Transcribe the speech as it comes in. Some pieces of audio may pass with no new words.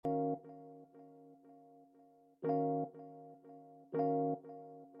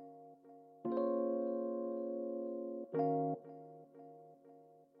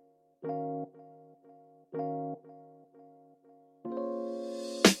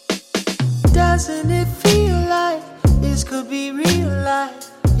Doesn't it feel like this could be real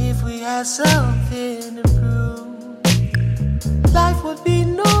life if we had something to prove? Life would be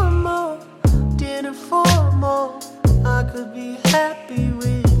normal, dinner formal. I could be happy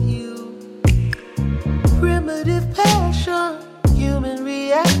with you. Primitive passion, human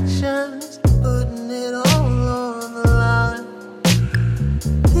reactions, putting it all on the line.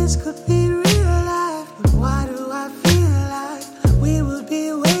 This could be real life, but why do I feel like we would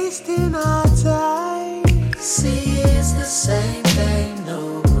be wasting our time? See, it's the same thing,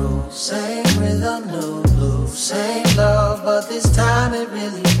 no rules, same rhythm, no blues, same love, but this time it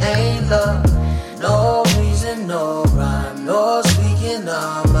really ain't love. No reason, no rhyme, no speaking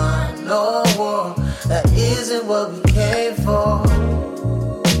our mind, no war. That isn't what we came for.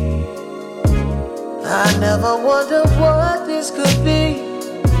 I never wondered what this could be.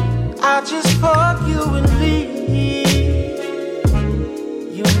 I just fuck you and leave.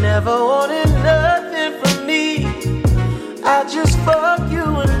 You never wanted nothing from me. I just fuck you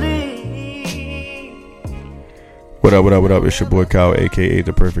and leave. What up, what up, what up? It's your boy Kyle, a.k.a.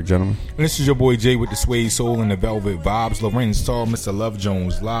 The Perfect Gentleman. And this is your boy Jay with the Suede Soul and the Velvet Vibes. Lorenz Tall, Mr. Love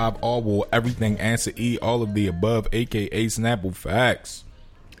Jones, Live, All Will, Everything, Answer E, all of the above, a.k.a. Snapple Facts.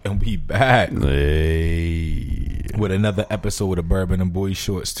 And we back with another episode of Bourbon and Boy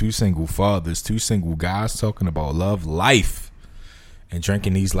Shorts. Two single fathers, two single guys talking about love, life, and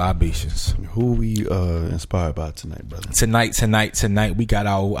drinking these libations. Who we inspired by tonight, brother? Tonight, we got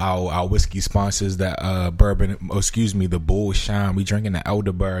our whiskey sponsors that the Bull Shine. We drinking the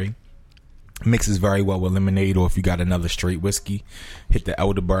Elderberry. Mixes very well with lemonade, or if you got another straight whiskey, hit the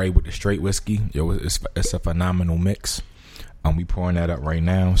Elderberry with the straight whiskey. Yo, it's a phenomenal mix. We pouring that up right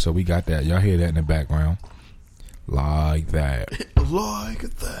now, so we got that. Y'all hear that in the background, like that.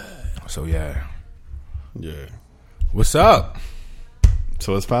 So yeah. What's up?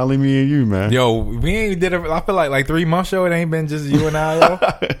 So it's finally me and you, man. Yo, we ain't did it. I feel like 3 months show. It ain't been just you and I, yo.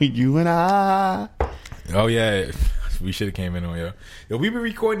 You and I. Oh yeah, we should have came in on yo. Yo, we be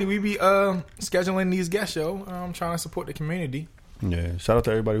recording. We be scheduling these guests, yo. Trying to support the community. Yeah. Shout out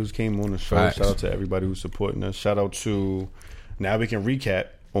to everybody who's came on the show. Facts. Shout out to everybody who's supporting us. Shout out to. Now we can recap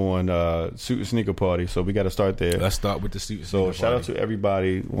on Suit and Sneaker Party. So we got to start there. Let's start with the Suit and So Sneaker shout Party. out to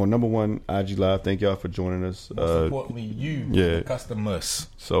everybody. Well, number one, IG Live. Thank y'all for joining us. Most importantly, you, the customers.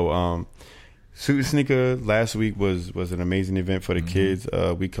 So Suit and Sneaker last week was an amazing event for the kids.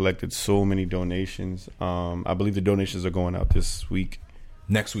 We collected so many donations. I believe the donations are going out this week.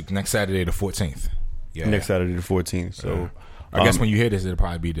 Next Saturday the 14th. Yeah. Next Saturday the 14th. So I guess when you hear this, it'll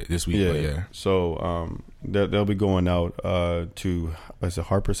probably be this week. Yeah. But yeah. So they'll be going out to is it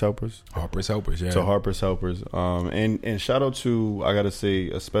Harper's Helpers? Harper's Helpers. Yeah. So Harper's Helpers. And shout out to, I gotta say,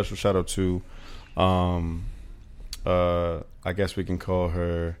 a special shout out to I guess we can call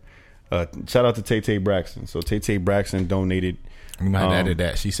her shout out to Tay Braxton. So Tay Braxton donated. We might have added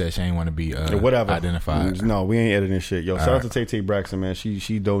that. She said she ain't want to be whatever identified. No, we ain't editing shit. Yo, shout out to Tay Braxton, man.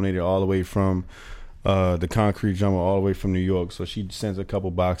 She donated all the way from the Concrete Jungle all the way from New York. So she sends a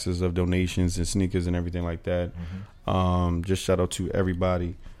couple boxes of donations and sneakers and everything like that. Just shout out to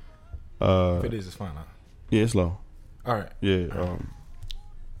everybody. If it is, it's fine. Huh? Yeah, it's low. All right. Yeah.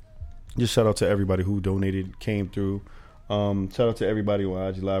 Just shout out to everybody who donated, came through. Shout out to everybody on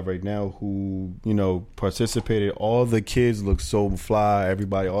IG Live right now who, participated. All the kids look so fly.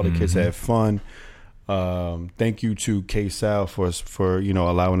 Everybody, all the kids had fun. Thank you to K-Sal for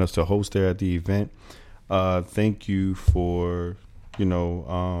allowing us to host there at the event. Thank you for,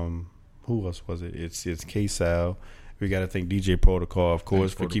 who else was it? It's K-Sal. We got to thank DJ Protocol, of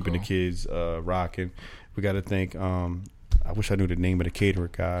course, for keeping the kids rocking. We got to thank I wish I knew the name of the caterer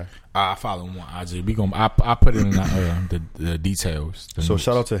guy. I follow him on IG. I put it in the details. So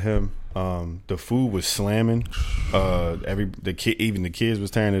shout out to him. The food was slamming. Even the kids was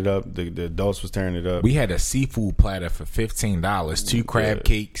tearing it up. The adults was tearing it up. We had a seafood platter for $15. 2 crab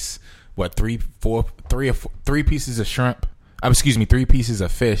cakes. What 3 pieces of shrimp? 3 pieces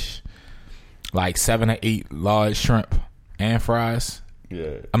of fish. Like 7 or 8 large shrimp and fries.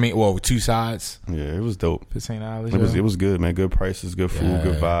 Yeah, 2 sides. Yeah, it was dope. $15. It was good, man. Good prices, good food,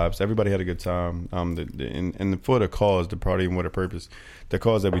 good vibes. Everybody had a good time. And for the cause, the party and what a purpose, the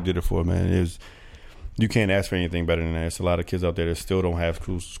cause that we did it for, man, you can't ask for anything better than that. It's a lot of kids out there that still don't have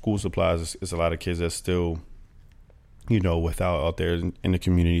school supplies. It's a lot of kids that still, without out there in the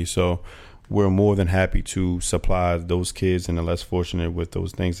community. So we're more than happy to supply those kids and the less fortunate with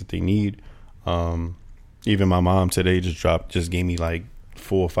those things that they need. Even my mom today just gave me like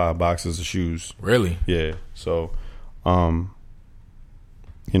 4 or 5 boxes of shoes. Really? Yeah. So,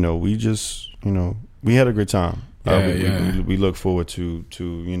 we just, we had a good time. We look forward to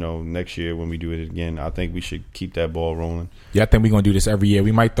next year when we do it again. I think we should keep that ball rolling. Yeah, I think we're gonna do this every year.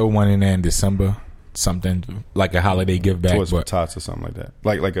 We might throw one in there in December, something like a holiday give back, towards tots or something like that.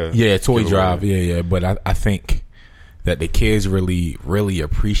 Like a toy drive. Yeah. But I think that the kids really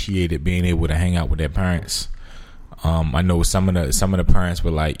appreciated being able to hang out with their parents. I know some of the parents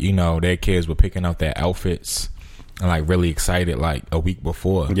were like, their kids were picking out their outfits and like really excited like a week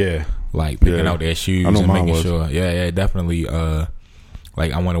before. Yeah. Like picking out their shoes and making sure. Yeah, definitely.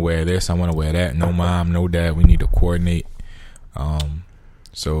 Like I want to wear this, I want to wear that. No mom, no dad. We need to coordinate.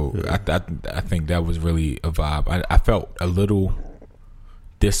 So I think that was really a vibe. I felt a little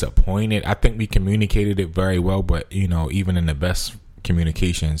disappointed. I think we communicated it very well, but even in the best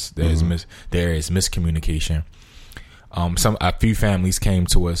communications, there is miscommunication. A few families came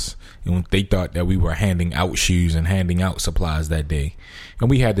to us and they thought that we were handing out shoes and handing out supplies that day, and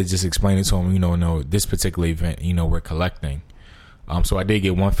we had to just explain it to them. No, this particular event, we're collecting. So I did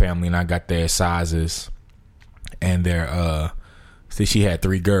get one family and I got their sizes and their so she had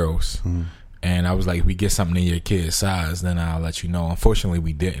 3 girls, and I was like, if we get something in your kid's size, then I'll let you know. Unfortunately,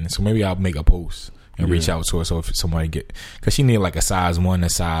 we didn't, so maybe I'll make a post and reach out to her. So if somebody because she needed like a size 1, a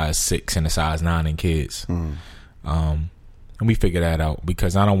size 6, and a size 9 in kids. And we figured that out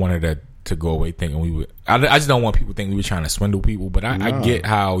because I don't want her to go away thinking we would. I just don't want people thinking we were trying to swindle people. But I get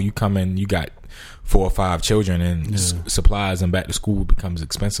how you come in, you got 4 or 5 children, and supplies and back to school becomes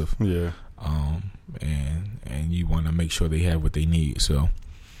expensive. Yeah. And you want to make sure they have what they need. So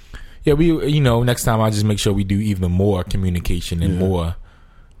yeah, we next time I'll just make sure we do even more communication and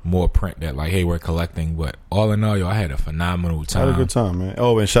more print that like, hey, we're collecting. But all in all, I had a phenomenal time. I had a good time, man.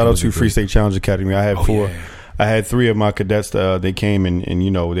 Oh, and shout out to Free State Challenge Academy. I had 4. Yeah. I had 3 of my cadets. They came and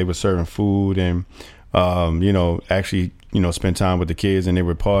they were serving food and actually spend time with the kids, and they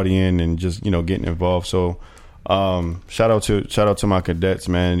were partying and just getting involved. So shout out to my cadets,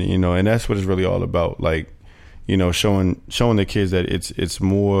 man. And that's what it's really all about. Like showing the kids that it's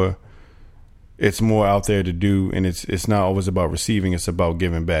more out there to do, and it's not always about receiving. It's about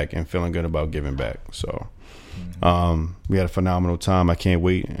giving back and feeling good about giving back. So. We had a phenomenal time. I can't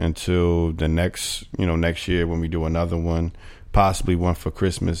wait until the next year when we do another one, possibly one for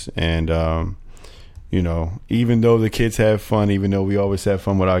Christmas. And, even though the kids have fun, even though we always have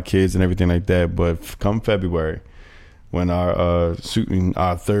fun with our kids and everything like that, but come February, when our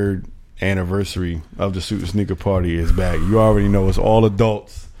 3rd anniversary of the Suit and Sneaker Party is back, you already know it's all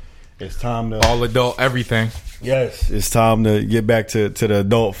adults. It's time to all adult everything. Yes, it's time to get back to the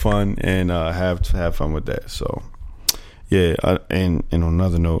adult fun and have fun with that. So, yeah. And on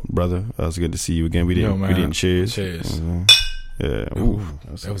another note, brother, it was good to see you again. We didn't cheers. Cheers. Yeah. Ooh,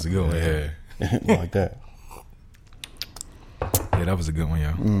 that was a good one. Yeah. Like that. Yeah, that was a good one,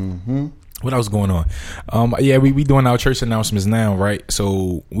 yo. Mm-hmm. What else going on? We doing our church announcements now, right?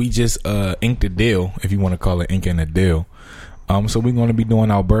 So we just inked a deal, if you want to call it inking a deal. So we're going to be doing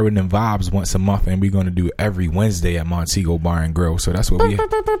our Bourbon and Vibes once a month, and we're going to do it every Wednesday at Montego Bar and Grill. So that's what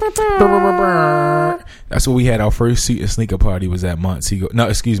we had. Our first Suit and Sneaker Party was at Montego. No,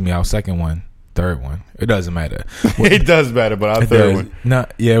 excuse me, our third one. It doesn't matter. It does matter, but our third one. No,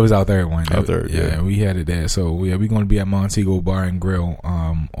 yeah, it was our third one. Our third, yeah, we had it there. So we're going to be at Montego Bar and Grill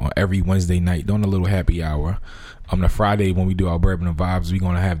on every Wednesday night doing a little happy hour. On the Friday when we do our Bourbon and Vibes, we're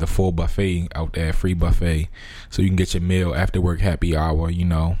going to have the full buffet out there, free buffet. So you can get your meal after work happy hour,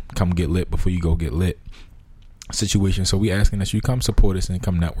 come get lit before you go get lit situation. So we asking that you come support us and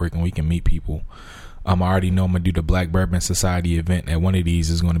come network and we can meet people. I already know I'm going to do the Black Bourbon Society event. And one of these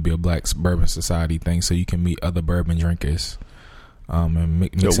is going to be a Black Bourbon Society thing so you can meet other bourbon drinkers. And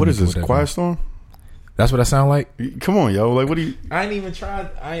mix what is this, Quiet Storm? That's what I sound like. Come on, yo! Like, what do you? I ain't even tried.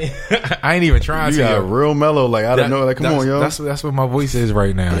 I ain't even trying. You got real mellow. Like, I don't know. Like, come on, yo! That's what my voice is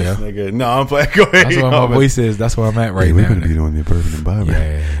right now, yo. Nigga. No, I'm playing. Go ahead. That's what my voice is. That's where I'm at right now. We're gonna be doing the Bourbon and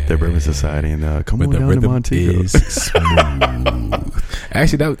Bourbon, the Bourbon Society, and come on down to Montego. Smooth.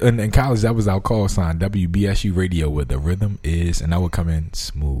 Actually, that in college that was our call sign, WBSU Radio, where the rhythm is, and I would come in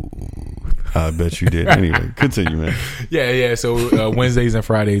smooth. I bet you did. Anyway, continue, man. Yeah. So Wednesdays and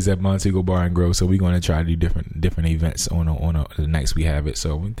Fridays at Montego Bar and Grill. So we're going to try to do different events on the nights we have it.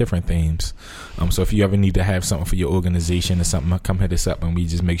 So different themes. So if you ever need to have something for your organization or something, come hit us up and we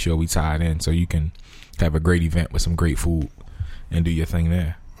just make sure we tie it in so you can have a great event with some great food and do your thing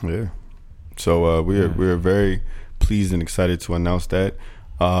there. Yeah. So we're very pleased and excited to announce that.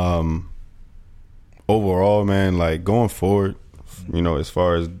 Overall, man, like going forward, as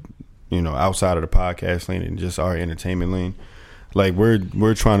far as outside of the podcast lane and just our entertainment lane, like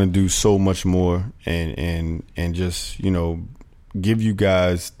we're trying to do so much more and just give you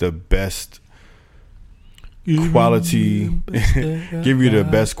guys the best quality, give you the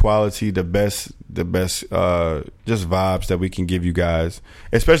best quality, the best just vibes that we can give you guys,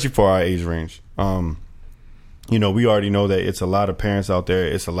 especially for our age range. You know, we already know that it's a lot of parents out there.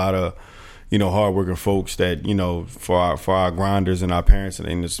 It's a lot of, you know, hardworking folks that, you know, for our grinders and our parents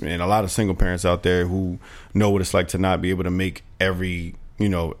and a lot of single parents out there who know what it's like to not be able to make every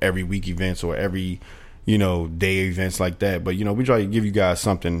week events or every, you know, day events like that. But, you know, we try to give you guys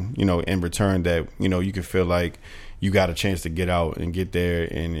something, you know, in return that, you know, you can feel like you got a chance to get out and get there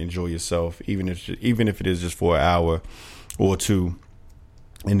and enjoy yourself, even if it is just for an hour or two,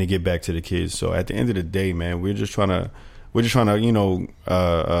 and to get back to the kids. So at the end of the day, man, we're just trying to, you know,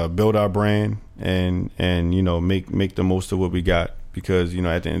 build our brand and you know, make the most of what we got, because, you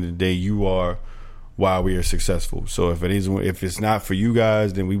know, at the end of the day, you are why we are successful. So if it's not for you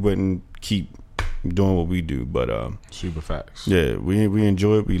guys, then we wouldn't keep doing what we do. But super facts. Yeah, we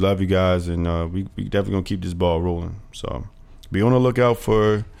enjoy it. We love you guys, and we definitely gonna keep this ball rolling. So be on the lookout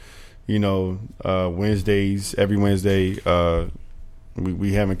for, you know, Wednesdays. Every Wednesday,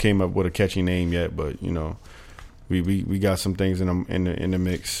 we haven't came up with a catchy name yet, but, you know, we got some things in the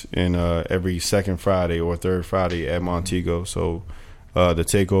mix. And every second Friday or third Friday at Montego. So the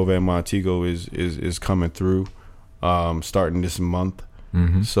takeover at Montego is coming through, starting this month.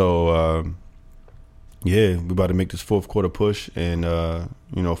 Mm-hmm. So yeah, we about to make this fourth quarter push, and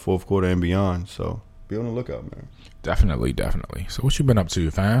you know, fourth quarter and beyond. So be on the lookout, man. Definitely. So what you been up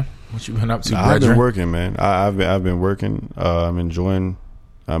to, fam? What you been up to? I've been working, man. I've been working. I'm enjoying.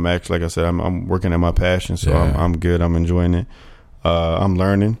 I'm actually, like I said, I'm working at my passion, so Yeah. I'm good. I'm enjoying it. I'm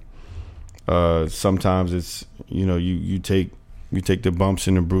learning. Sometimes it's, you know, you take the bumps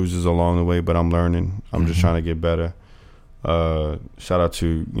and the bruises along the way, but I'm learning. I'm just trying to get better. Shout out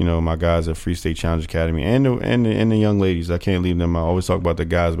to, you know, my guys at Free State Challenge Academy and the young ladies. I can't leave them. I always talk about the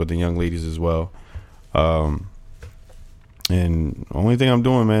guys, but the young ladies as well. And the only thing I'm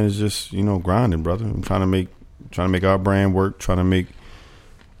doing, man, is just, you know, grinding, brother. I'm trying to make our brand work, trying to make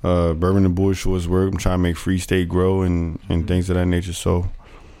Bourbon and Bull Shores work. I'm trying to make Free State grow and things of that nature. So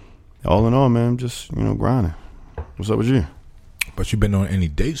all in all, man, I'm just, you know, grinding. What's up with you? But you been on any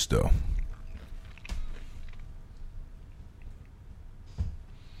dates though?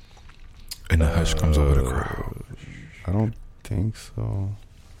 And the hush comes over the crowd. I don't think so.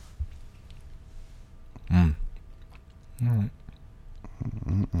 All right.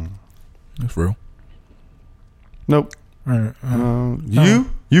 That's real. Nope. All right.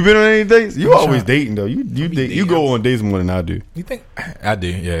 You been on any dates? You I'm always trying- dating though. You date. dating. You go on dates more than I do. You think I do?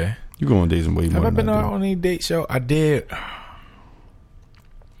 Yeah. You go on dates way more Have I than been I do. on any date show? I did.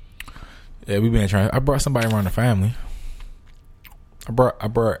 Yeah, we been trying. I brought somebody around the family.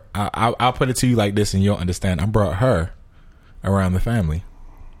 I'll put it to you like this, and you'll understand. I brought her around the family.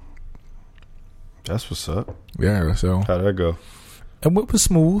 That's what's up. Yeah. So How'd that go? it was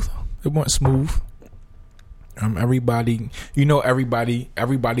smooth. It went smooth. Everybody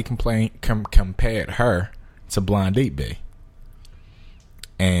compared her to Blind Date Bay,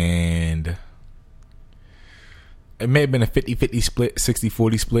 and it may have been a 50-50 split,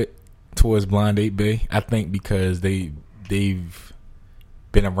 60-40 split towards Blind Date Bay. I think because they've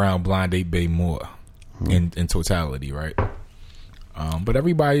been around Blind Date Bay more in totality, right? But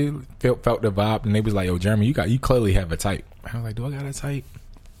everybody felt the vibe, and they was like, "Yo, Jeremy, you clearly have a type." I was like, "Do I got a type?"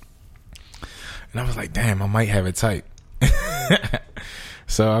 And I was like, "Damn, I might have a type."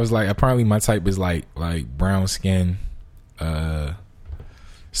 So I was like, apparently my type is like brown skin,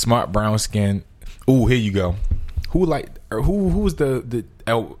 smart brown skin. Ooh, here you go. Who was the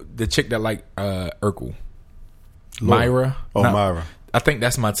chick that liked Urkel? Myra. Oh, No, Myra. I think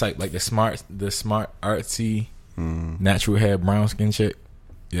that's my type. Like the smart artsy, natural hair, brown skin chick.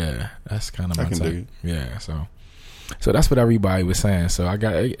 Yeah, that's kind of my I can dig type. it. Yeah, so that's what everybody was saying. So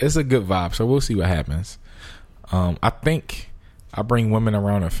it's a good vibe. So we'll see what happens. I think I bring women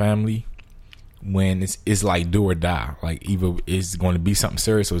around a family when it's like do or die. Like either it's going to be something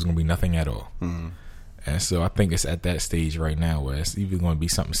serious or it's going to be nothing at all. And so I think it's at that stage right now where it's either going to be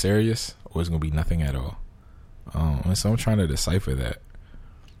something serious or it's going to be nothing at all. And so I'm trying to decipher that.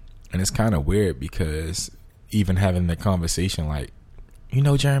 And it's kind of weird because even having the conversation, like, you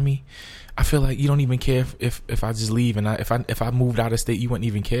know, Jeremy, I feel like you don't even care if I just leave, and if I moved out of state, you wouldn't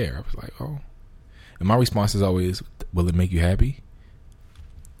even care. I was like, oh. And my response is always, will it make you happy?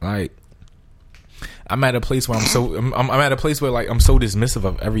 Like, I'm at a place where I'm at a place where like I'm so dismissive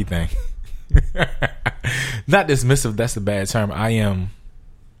of everything. Not dismissive, that's a bad term.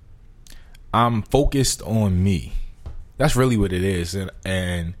 I'm focused on me. That's really what it is.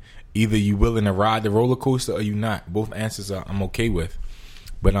 And either you willing to ride the roller coaster or you not. Both answers I'm okay with.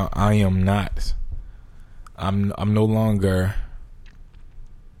 But I am not I'm no longer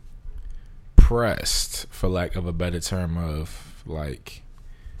pressed, for lack of a better term, of like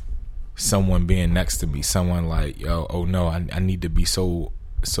someone being next to me, someone like, yo, oh no, I need to be so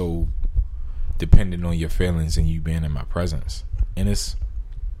dependent on your feelings and you being in my presence. And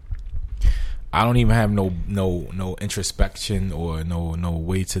I don't even have no introspection or no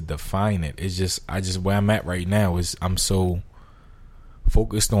way to define it. It's just where I'm at right now is I'm so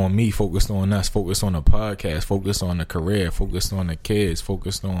focused on me, focused on us, focused on the podcast, focused on the career, focused on the kids,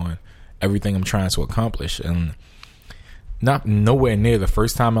 focused on everything I'm trying to accomplish. And not nowhere near the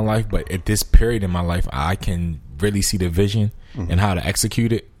first time in life, but at this period in my life, I can really see the vision and how to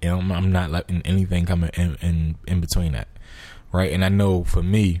execute it. And I'm not letting anything come in between that. Right. And I know for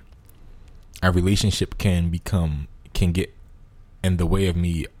me, our relationship can get in the way of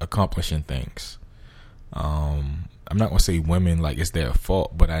me accomplishing things. I'm not going to say women like it's their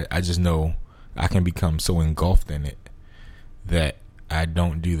fault, but I just know I can become so engulfed in it that I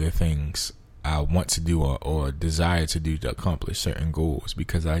don't do the things I want to do or desire to do to accomplish certain goals,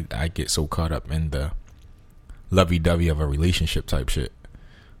 because I get so caught up in the lovey-dovey of a relationship type shit.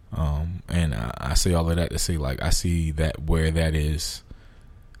 And I say all of that to say, like, I see that where that is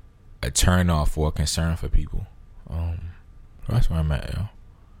a turn off or a concern for people. That's where I'm at,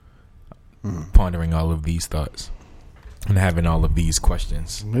 yo. Pondering all of these thoughts and having all of these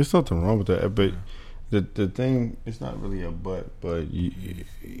questions. There's nothing wrong with that, but the thing, it's not really a but you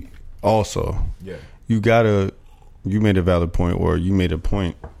also, you made a valid point, or you made a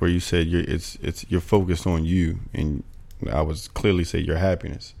point where you said you're focused on you, and I was clearly say your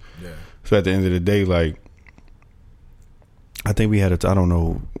happiness. Yeah. So at the end of the day, like, I think we had I don't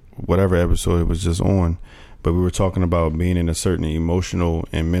know whatever episode it was just on, but we were talking about being in a certain emotional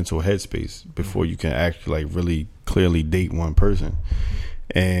and mental headspace before you can actually like really clearly date one person.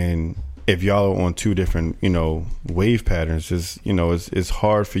 And if y'all are on two different, wave patterns, it's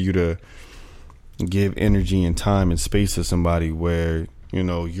hard for you to give energy and time and space to somebody where,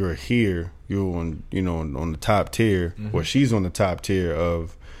 you're here, you're on, on the top tier, or she's on the top tier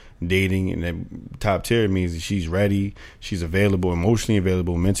of dating, and then top tier means that she's ready, she's available, emotionally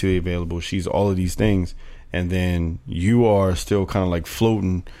available, mentally available, she's all of these things, and then you are still kind of like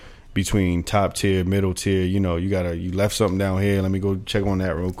floating between top tier, middle tier. You left something down here, let me go check on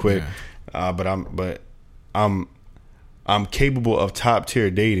that real quick. But I'm capable of top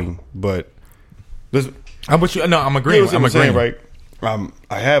tier dating, but listen, I'm with you. No, I'm agreeing. I'm agreeing, right?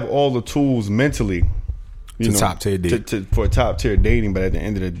 I have all the tools mentally top tier date for top tier dating, but at the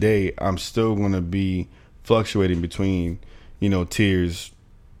end of the day, I'm still going to be fluctuating between tiers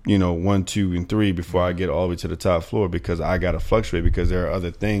 1, 2, and 3 before I get all the way to the top floor, because I got to fluctuate, because there are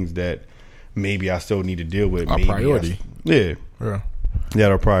other things that maybe I still need to deal with. A priority. Yeah.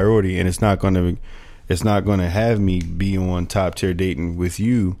 That are priority, and it's not going to have me be on top tier dating with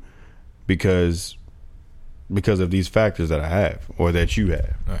you because of these factors that I have or that you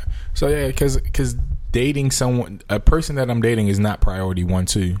have. Right. So yeah, because dating a person that I'm dating is not priority 1,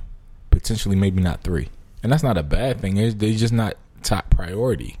 2, potentially maybe not 3, and that's not a bad thing. They're just not top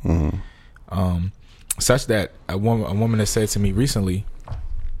priority. Such that a woman has said to me recently,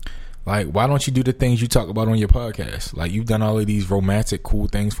 like, why don't you do the things you talk about on your podcast? Like, you've done all of these romantic, cool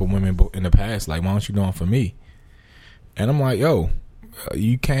things for women in the past. Like, why don't you do them for me? And I'm like, yo,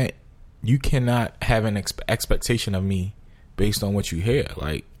 you cannot have an expectation of me based on what you hear.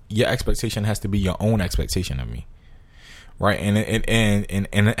 Like, your expectation has to be your own expectation of me, right?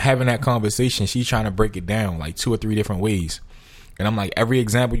 And having that conversation, she's trying to break it down like 2 or 3 different ways. And I'm like, every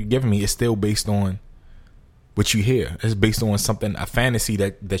example you're giving me is still based on what you hear. It's based on something, a fantasy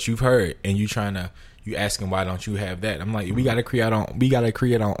that you've heard, and you asking why don't you have that? I'm like, we gotta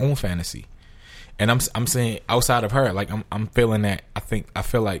create our own fantasy. And I'm saying, outside of her, like, I'm feeling that. I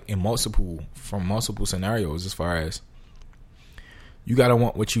feel like from multiple scenarios, as far as you gotta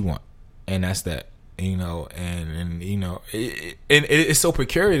want what you want, and that's that, and it's so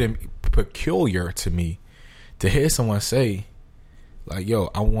peculiar to me to hear someone say, like, yo,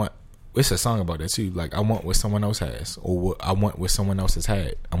 I want. It's a song about that too. Like, I want what someone else has, or what I want what someone else has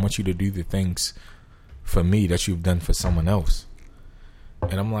had. I want you to do the things for me that you've done for someone else.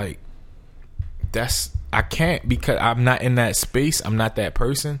 And I'm like, I can't, because I'm not in that space. I'm not that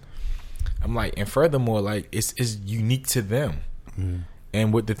person. I'm like, and furthermore, like, it's unique to them,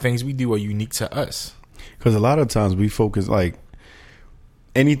 and what the things we do are unique to us. Because a lot of times we focus, like,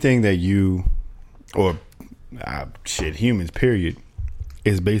 anything that you or humans, period,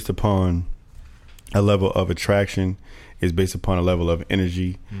 is based upon a level of attraction is based upon a level of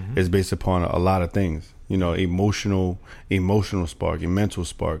energy. It's based upon a lot of things. You know, emotional spark, a mental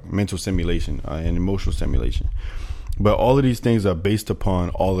stimulation, and emotional stimulation. But all of these things are based upon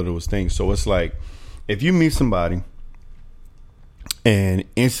all of those things. So it's like, if you meet somebody and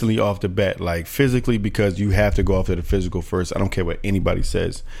instantly off the bat, like physically, because you have to go off to the physical first. I don't care what anybody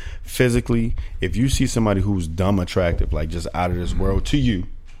says. Physically, if you see somebody who's dumb attractive, like just out of this world to you,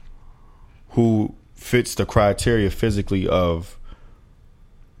 who fits the criteria physically of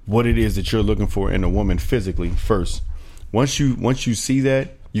what it is that you're looking for in a woman physically first. Once you see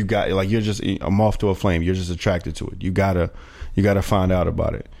that, you got, like, you're just a moth to a flame. You're just attracted to it. You gotta find out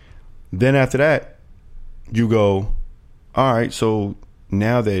about it. Then after that, you go, all right, so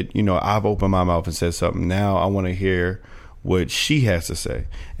now that, you know, I've opened my mouth and said something, now I want to hear what she has to say.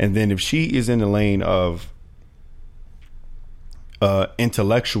 And then if she is in the lane of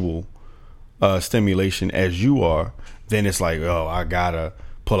intellectual stimulation as you are, then it's like, oh, I gotta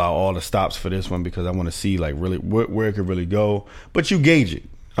pull out all the stops for this one because I want to see, like, really where it could really go. But you gauge it.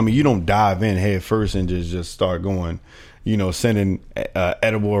 I mean, you don't dive in head first and just start going, you know, sending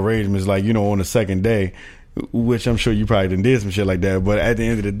edible arrangements, like, you know, on the second day, which I'm sure you probably did some shit like that. But at the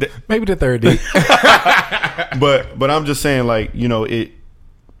end of the day, maybe the third day. but I'm just saying, like, you know,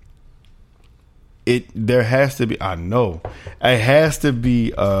 there has to be, I know it has to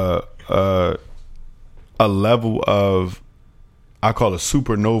be a level of, I call it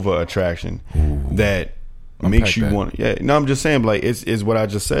supernova attraction. Ooh, that makes you want. Yeah, no, I'm just saying, like, it's what I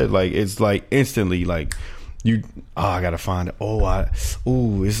just said. Like, it's like instantly, like, you, I gotta find it.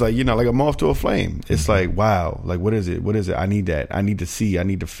 It's like, you know, like a moth to a flame. It's like, wow, like, what is it? I need that. I need to see. I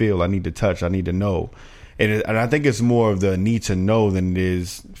need to feel. I need to touch. I need to know. And I think it's more of the need to know than it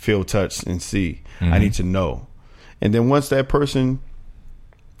is feel, touch, and see. I need to know. And then once that person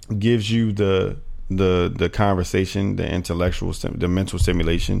gives you the conversation, the intellectual, the mental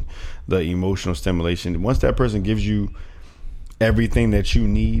stimulation, the emotional stimulation, once that person gives you everything that you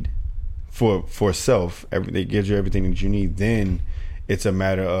need for self, they gives you everything that you need, then it's a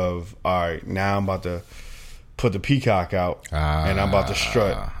matter of, all right, now I'm about to put the peacock out and I'm about to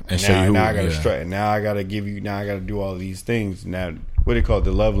strut. And now I gotta strut. And now I gotta do all of these things. Now, what do you call it?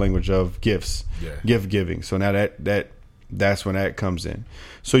 The love language of gifts, gift giving. So now that's when that comes in.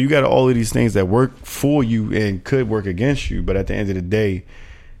 So you got all of these things that work for you and could work against you, but at the end of the day,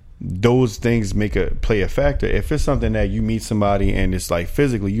 those things play a factor. If it's something that you meet somebody and it's like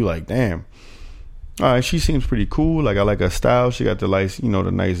physically, you like, damn, all right, she seems pretty cool. Like, I like her style. She got the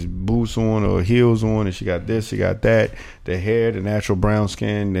nice boots on or heels on, and she got this, she got that, the hair, the natural brown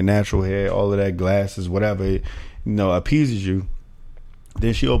skin, the natural hair, all of that, glasses, whatever, you know, appeases you.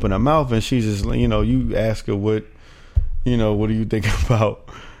 Then she open her mouth and she's just, you know, you ask her what do you think about,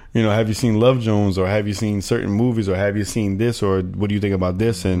 you know, have you seen Love Jones, or have you seen certain movies, or have you seen this, or what do you think about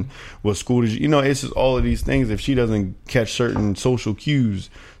this, and what school did you know, it's just all of these things. If she doesn't catch certain social cues,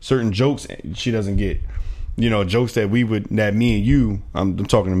 certain jokes she doesn't get, you know, jokes that me and you, I'm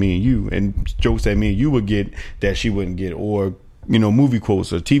talking to me and you, and jokes that me and you would get that she wouldn't get, or, you know, movie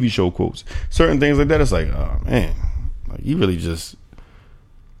quotes or TV show quotes, certain things like that. It's like, oh man, like, you're just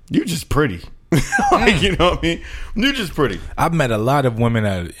pretty. Like, you know what I mean? You're just pretty. I've met a lot of women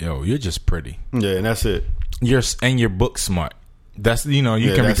that, you're just pretty. Yeah, and that's it. You're book smart. That's, you know,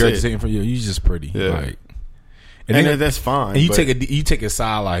 you can regurgitate for you. You're just pretty. Yeah. Like, and that's fine. And you take a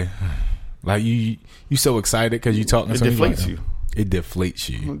side, like you so excited because you talking to somebody. It deflates you. It deflates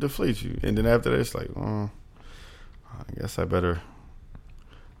you. It deflates you. And then after that, it's like, I guess I better.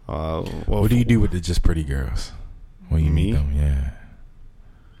 What do you do with the just pretty girls when you meet them? Yeah.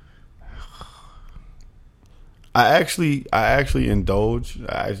 I actually indulge,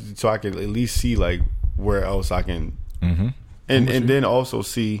 so I can at least see, like, where else I can, and then also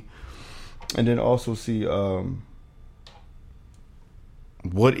see,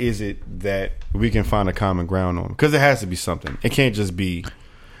 what is it that we can find a common ground on? Because it has to be something. It can't just be.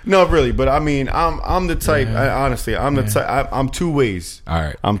 No, really, but I mean, I'm the type. Honestly, I'm the type. I'm two ways. All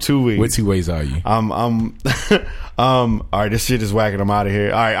right, I'm two ways. What two ways are you? All right, this shit is whacking. I'm out of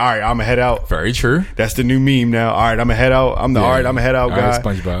here. All right, I'm gonna head out. Very true. That's the new meme now. All right, I'm gonna head out. I'm gonna head out guy. Right,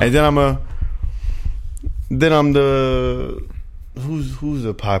 SpongeBob. And then I'm the who's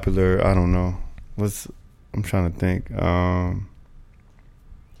a popular. I don't know. I'm trying to think. And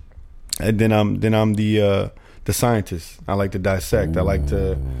then I'm the scientist. I like to dissect. I like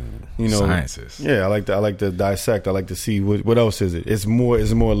to, you know, scientist. Yeah, I like to dissect. I like to see what else is it. It's more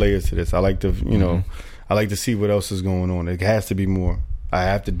layers to this. I like to, you know, I like to see what else is going on. It has to be more. I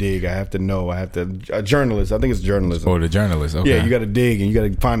have to dig. I have to know. I have to. A journalist. I think it's journalism. Or the journalist. Okay. Yeah, you got to dig and you got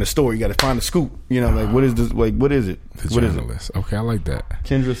to find the story. You got to find the scoop. You know, like what is this? Like what is it? The What journalist. Is it? Okay, I like that.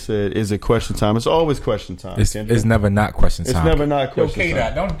 Kendra said, "Is it question time?" It's always question time. It's never not question time. It's never not question Yo,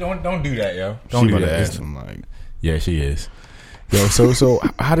 time. Don't do that, yo. Don't do do that. that. I'm like, Yeah, she is. Yo, so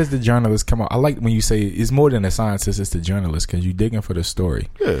how does the journalist come out? I like when you say it's more than a scientist, it's the journalist, because you're digging for the story.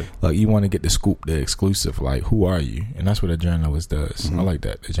 yeah. Like you want to get the scoop, the exclusive. Like, who are you? And that's what a journalist does. Mm-hmm. I like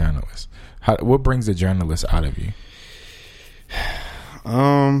that, the journalist. What brings the journalist out of you?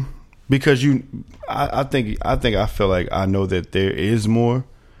 Because I feel like I know that there is more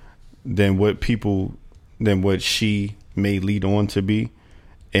than what she may lead on to be,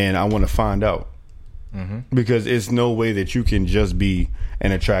 and I want to find out. Mm-hmm. Because it's no way that you can just be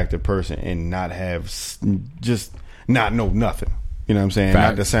an attractive person and not have just not know nothing. You know what I'm saying?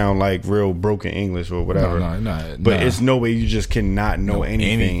 Fact. Not to sound like real broken English or whatever. But it's no way you just cannot know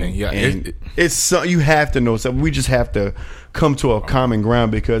anything. Yeah, and it's so, you have to know something. We just have to come to a common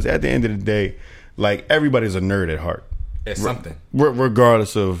ground, because at the end of the day, like, everybody's a nerd at heart. It's something.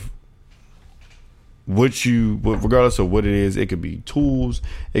 Regardless of regardless of what it is. It could be tools,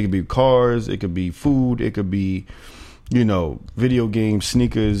 it could be cars, it could be food, it could be, video games,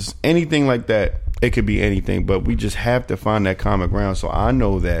 sneakers, anything like that. It could be anything, but we just have to find that common ground. So I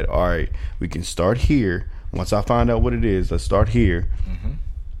know that, all right, we can start here. Once I find out what it is, let's start here,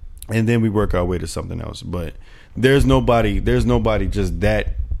 and then we work our way to something else. But there's nobody just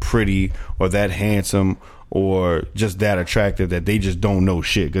that pretty or that handsome or just that attractive that they just don't know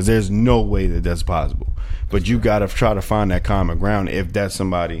shit, because there's no way that that's possible. But you got to try to find that common ground if that's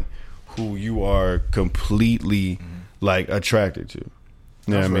somebody who you are completely like attracted to.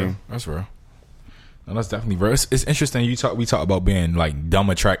 You know what I mean? That's real. No, that's definitely real. It's interesting. We talk about being like dumb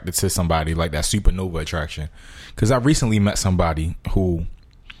attracted to somebody, like that supernova attraction. Because I recently met somebody who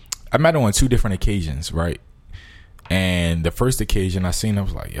I met her on 2 different occasions, right? And the first occasion I seen her, I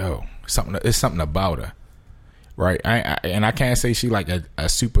was like, yo, it's something about her. Right, and I can't say she like a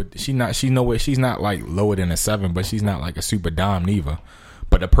super. She's not like lower than a 7, but she's not like a super dime neither.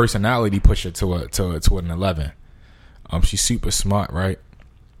 But the personality pushed her to an 11. She's super smart, right?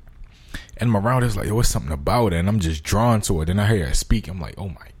 And I'm around her, like, yo, what's something about her? And I'm just drawn to her. Then I hear her speak. I'm like, oh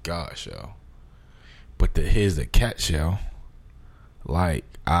my gosh, yo. But here's the catch, yo. Like,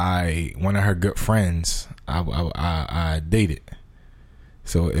 one of her good friends, I dated.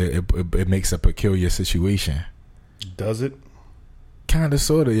 So it makes a peculiar situation. Does it? Kind of,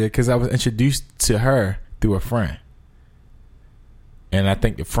 sort of, yeah. Because I was introduced to her through a friend, and I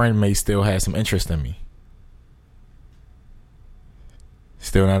think the friend may still have some interest in me.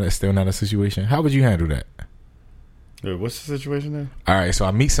 Still not a situation. How would you handle that? What's the situation there? All right, so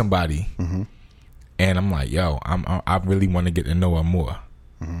I meet somebody, and I'm like, yo, I really want to get to know her more.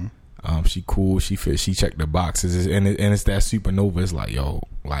 She cool, she fit, she checked the boxes, and it's that supernova. It's like, yo,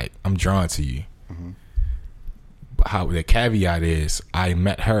 like, I'm drawn to you. How the caveat is, I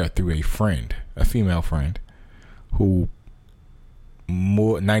met her through a friend, a female friend, who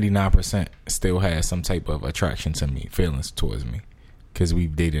 99% still has some type of attraction to me, feelings towards me, because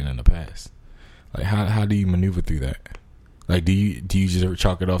we've dated in the past. Like, how do you maneuver through that? Like, do you just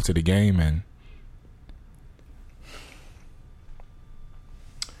chalk it off to the game? And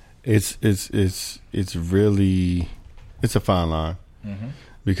it's really, it's a fine line,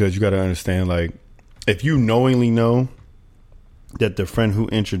 because you got to understand, like, if you knowingly know that the friend who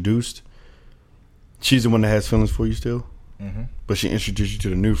introduced, she's the one that has feelings for you still, but she introduced you to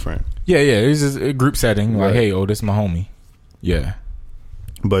the new friend. Yeah, it's just a group setting. Right. Like, hey, this is my homie. Yeah,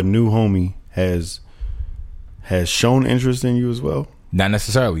 but new homie has shown interest in you as well. Not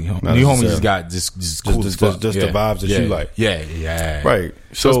necessarily. New homie just got just cool as fuck. Just the vibes that you like. Yeah. Right.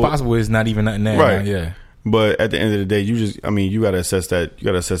 So it's possible it's not even nothing there. Right. Yeah. But at the end of the day, you got to assess that. You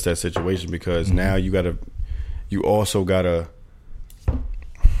got to assess that situation, because now you also got to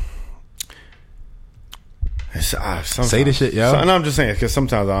say the shit, yo. And I'm just saying, because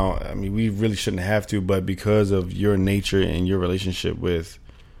sometimes we really shouldn't have to, but because of your nature and your relationship with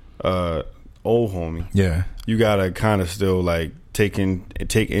old homie, yeah, you got to kind of still like take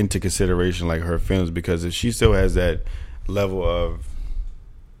into consideration like her feelings, because if she still has that level of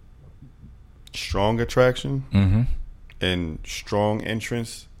strong attraction and strong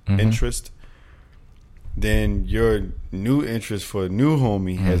interest, then your new interest for a new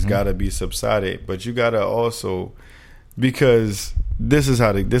homie has got to be subsided. But you got to also, because this is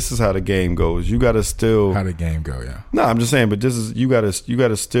how the game goes. You got to still, how the game go, yeah. No, I'm just saying, but you got to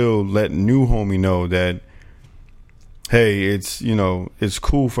still let new homie know that, hey, it's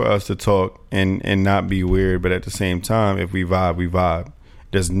cool for us to talk and not be weird, but at the same time, if we vibe, we vibe.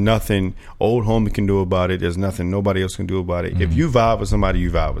 There's nothing old homie can do about it. There's nothing nobody else can do about it. If you vibe with somebody, you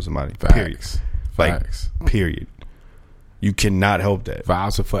vibe with somebody. Facts. Period. Like, Facts. period. You cannot help that.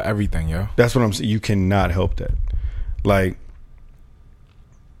 Vibes are for everything, yo. That's what I'm saying. You cannot help that. Like,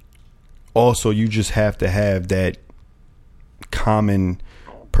 also, you just have to have that common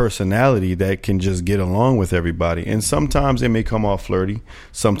personality that can just get along with everybody. And sometimes it may come off flirty.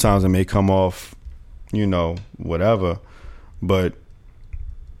 Sometimes it may come off, whatever. But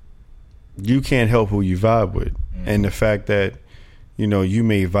you can't help who you vibe with. And the fact that, you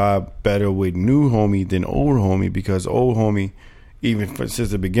may vibe better with new homie than old homie, because old homie,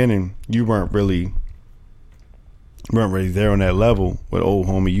 since the beginning, you weren't really there on that level. With old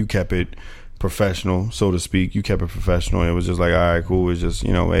homie, you kept it professional, so to speak. You kept it professional. It was just like, all right, cool. It's just,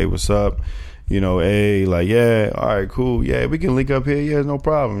 hey, what's up? Hey, like, yeah, all right, cool. Yeah, we can link up here. Yeah, no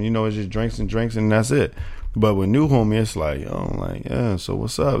problem. It's just drinks and that's it. But with new homie, it's like, yeah, so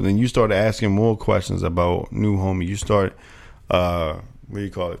what's up? Then you start asking more questions about new homie. You start, what do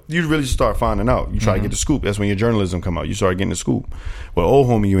you call it? You really start finding out. You try to get the scoop. That's when your journalism come out. You start getting the scoop. But old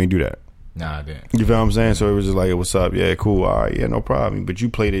homie, you ain't do that. Nah, I didn't. You feel what I'm saying? So it was just like, hey, what's up? Yeah, cool. All right, yeah, no problem. But you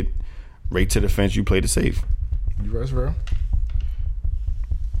played it right to the fence. You played it safe. You rest, bro?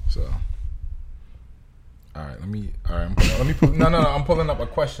 So, all right, I'm pulling up a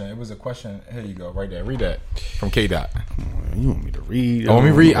question. It was a question. Here you go, right there. Read that from K Dot. You want me to read? Want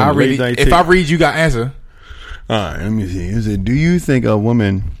me to read? I'll read it. If I read, you got answer. All right, let me see. Is it, do you think a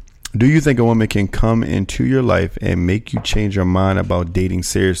woman can come into your life and make you change your mind about dating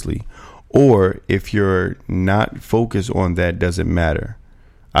seriously? Or if you're not focused on that, does it matter?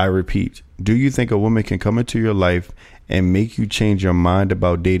 I repeat, do you think a woman can come into your life and make you change your mind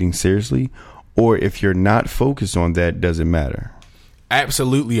about dating seriously? Or if you're not focused on that, does it matter?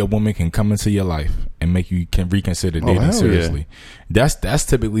 Absolutely, a woman can come into your life and make you reconsider dating seriously. Yeah. That's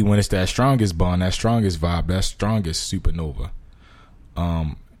typically when it's that strongest bond, that strongest vibe, that strongest supernova.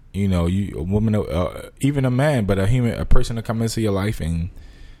 A woman, even a man, but a person to come into your life and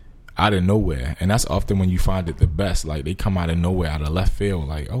out of nowhere, and that's often when you find it the best. Like, they come out of nowhere, out of left field.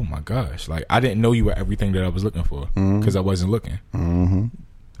 Like, oh my gosh, like, I didn't know you were everything that I was looking for because I wasn't looking. Mm-hmm.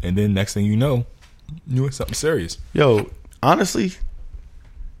 And then next thing you know, you in something serious. Yo, honestly,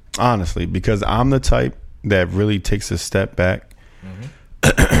 because I'm the type that really takes a step back.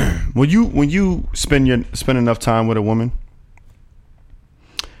 Mm-hmm. when you spend enough time with a woman,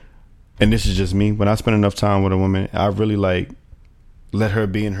 and this is just me, when I spend enough time with a woman, I really let her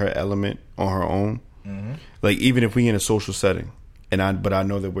be in her element on her own. Mm-hmm. Like, even if we in a social setting, but I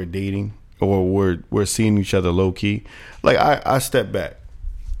know that we're dating or we're seeing each other low key. Like, I step back.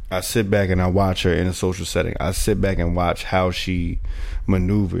 I sit back and I watch her in a social setting. I sit back and watch how she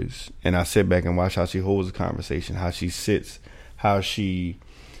maneuvers, and I sit back and watch how she holds a conversation, how she sits, how she,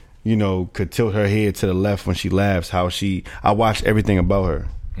 could tilt her head to the left when she laughs, I watch everything about her.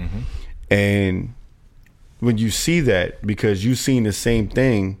 Mm-hmm. And when you see that, because you've seen the same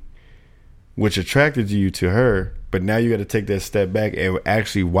thing which attracted you to her, but now you got to take that step back and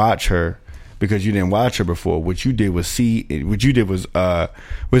actually watch her, because you didn't watch her before. What you did was seek and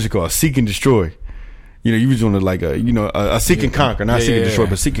destroy. You was doing a seek and conquer, not seek and destroy,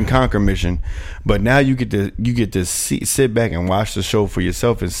 but seek and conquer mission. But now you get to sit back and watch the show for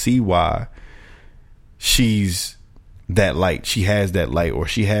yourself and see why she's that light. She has that light, or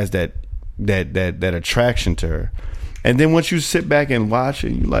she has that attraction to her. And then once you sit back and watch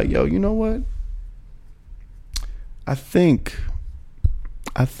it, you're like, yo, you know what? I think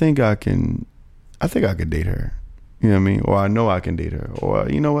I could date her. You know what I mean? Or I know I can date her. Or,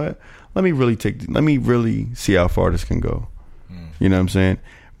 you know what? Let me really see how far this can go. You know what I'm saying?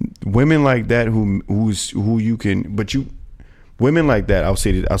 Women like that women like that, I'll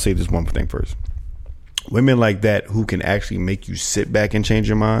say this one thing first. Women like that who can actually make you sit back and change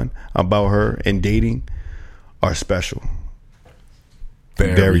your mind about her and dating are special.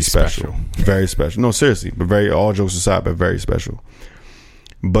 Very special. Very special. No, seriously, but all jokes aside, but very special.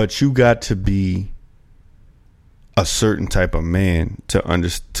 But you got to be a certain type of man to want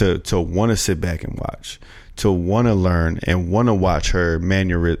to sit back and watch, to want to learn and want to watch her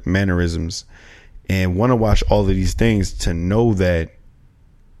mannerisms and want to watch all of these things, to know that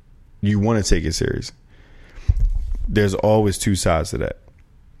you want to take it serious. There's always two sides to that.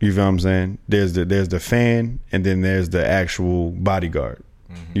 You feel what I'm saying? There's the fan, and then there's the actual bodyguard.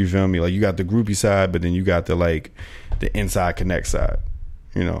 Mm-hmm. You feel me? Like, you got the groupie side, but then you got the inside connect side.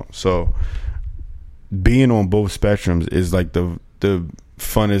 So being on both spectrums is like the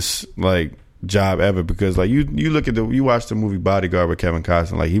funnest job ever, because you watch the movie Bodyguard with Kevin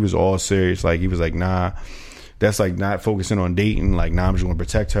Costner, he was all serious, he was like, nah, that's like not focusing on dating. Like, nah, I'm just gonna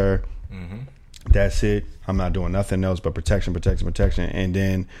protect her. That's it. I'm not doing nothing else but protection. And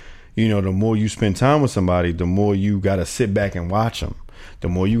then, you know, the more you spend time with somebody, the more you got to sit back and watch them. The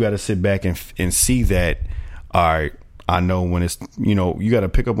more you got to sit back and see that, all right, I know when it's, you know, you got to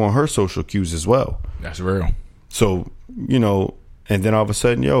pick up on her social cues as well. That's real. So, you know, and then all of a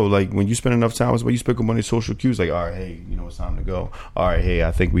sudden, yo, like when you spend enough time with somebody, you pick up on these social cues, like, all right, hey, you know, it's time to go. All right, hey,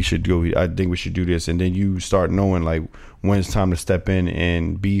 I think we should go. I think we should do this. And then you start knowing like when it's time to step in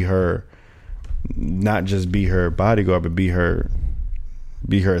and be her, not just be her bodyguard, but be her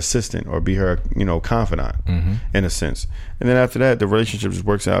assistant or be her, you know, confidant in a sense. And then after that, the relationship just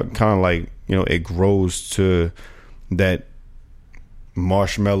works out kind of like, you know, it grows to that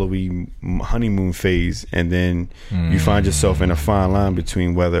marshmallowy honeymoon phase. And then you find yourself in a fine line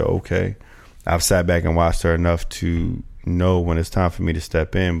between whether, okay, I've sat back and watched her enough to know when it's time for me to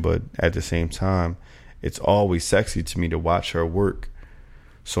step in. But at the same time, it's always sexy to me to watch her work.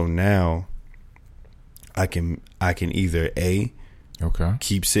 So now I can either A,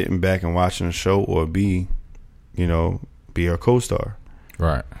 keep sitting back and watching the show, or B, you know, be her co-star.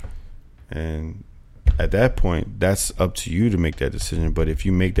 Right. And at that point, that's up to you to make that decision. But if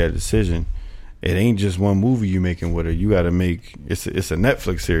you make that decision, it ain't just one movie you making with her. You got to make it's a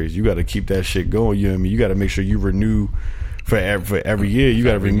Netflix series. You got to keep that shit going. You know what I mean? You got to make sure you renew for every year. You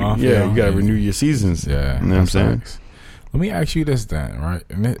got to renew. Yeah, you got to renew your seasons. Yeah, you know what I'm saying? Let me ask you this then,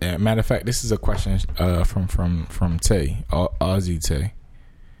 right? Matter of fact, this is a question from Tay, Aussie Tay.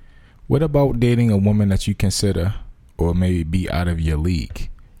 What about dating a woman that you consider or maybe be out of your league?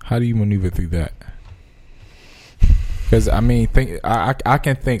 How do you maneuver through that? Because I mean, I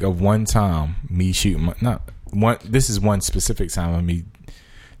can think of one time me shooting this is one specific time of me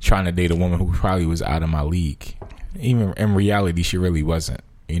trying to date a woman who probably was out of my league. Even in reality, she really wasn't.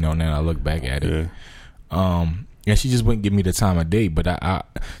 You know, now I look back at it. Yeah. And she just wouldn't give me the time of day. But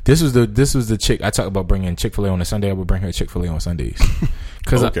this was the chick I talked about bringing Chick-fil-A on a Sunday. I would bring her Chick-fil-A on Sundays.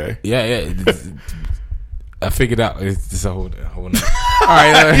 Cause okay. I figured out it's a whole all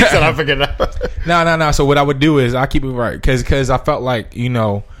right. He said I figured it out. No. So what I would do is I keep it right because I felt like, you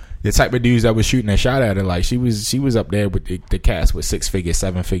know, the type of dudes that was shooting a shot at her, like she was up there with the cast with 6 figures,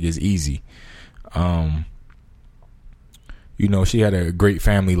 7 figures easy. You know, she had a great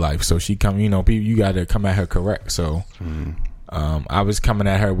family life, so she come. You know, you got to come at her correct. So, I was coming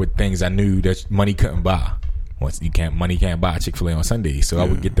at her with things I knew that money couldn't buy. Money can't buy Chick-fil-A on Sundays. So yeah.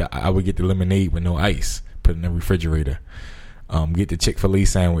 I would get the lemonade with no ice, put it in the refrigerator. Get the Chick-fil-A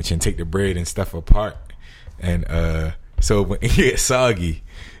sandwich and take the bread and stuff apart, and so when it gets soggy,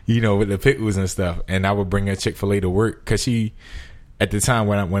 you know, with the pickles and stuff. And I would bring her Chick-fil-A to work because she. At the time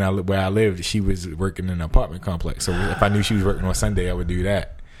where I lived, she was working in an apartment complex. So if I knew she was working on Sunday, I would do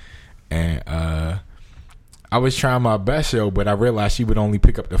that. And I was trying my best, yo, but I realized she would only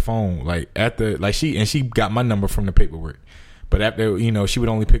pick up the phone she got my number from the paperwork. But after, you know, she would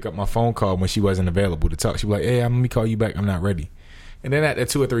only pick up my phone call when she wasn't available to talk. She'd be like, "Hey, let me call you back. I'm not ready." And then after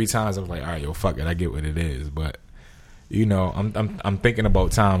 2 or 3 times, I was like, "All right, yo, fuck it. I get what it is." But you know, I'm thinking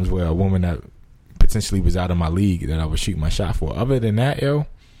about times where a woman that potentially was out of my league that I would shoot my shot for. Other than that, yo,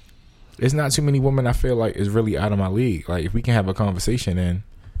 there's not too many women I feel like is really out of my league. Like if we can have a conversation, then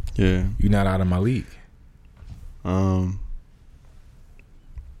yeah, you're not out of my league. I'll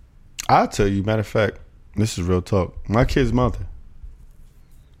tell you. Matter of fact, this is real talk. My kid's mother.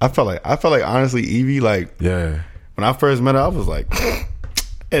 I felt like honestly, Evie, like when I first met her, I was like,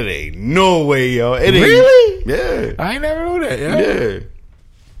 it ain't no way, yo. It ain't really. Yeah, I ain't never knew that. Yeah.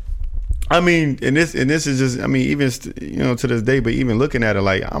 I mean, and this is just, I mean, even, you know, to this day, but even looking at her,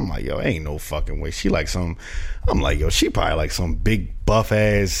 like, I'm like, yo, ain't no fucking way. She like some, I'm like, yo, she probably like some big buff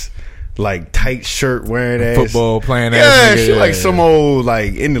ass, like tight shirt wearing ass. Football playing ass. Yeah, she like some old,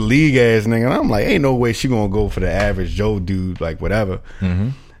 like in the league ass nigga. And I'm like, ain't no way she gonna go for the average Joe dude, like whatever.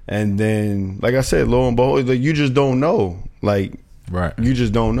 Mm-hmm. And then, like I said, lo and behold, like, you just don't know. Like, right. You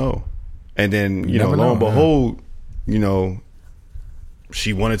just don't know. And then, you know, lo and behold, you know,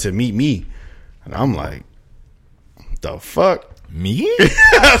 she wanted to meet me, and I'm like, the fuck? Me?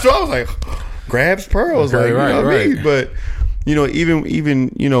 So I was like, grabs pearls, okay, like, right, you know what I mean? But, you know,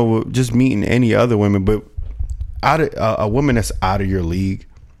 even, you know, just meeting any other women, but a woman that's out of your league,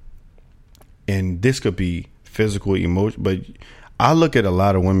 and this could be physical, emotion, but I look at a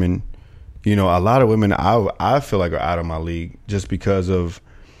lot of women, you know, I feel like are out of my league just because of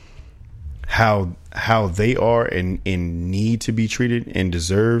how they are and need to be treated and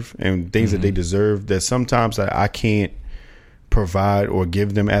deserve and things that they deserve that sometimes I can't provide or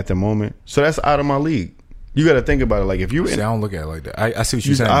give them at the moment. So that's out of my league. You got to think about it. Like if you, I don't look at it like that. I see what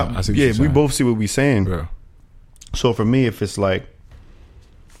you're saying. We both see what we're saying. Yeah. So for me, if it's like,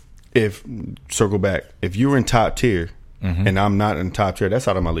 circle back, if you're in top tier and I'm not in top tier, that's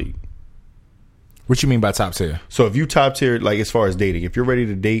out of my league. What you mean by top tier? So if you top tier, like as far as dating, if you're ready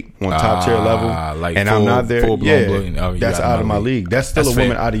to date on top tier level, like and I'm not there, that's out of my league. That's still a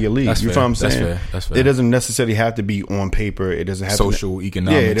woman out of your league. You feel what I'm saying? That's fair. It doesn't necessarily have to be on paper. It doesn't have social,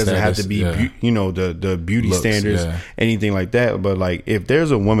 economic. Yeah, it doesn't have to be, the beauty Looks, standards, anything like that. But like, if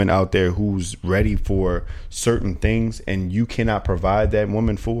there's a woman out there who's ready for certain things, and you cannot provide that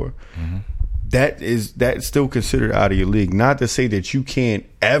woman for. That's still considered out of your league. Not to say that you can't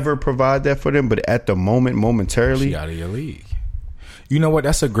ever provide that for them, but at the moment, momentarily, she out of your league. You know what?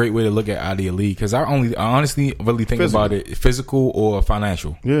 That's a great way to look at out of your league, because I honestly really think about it physical or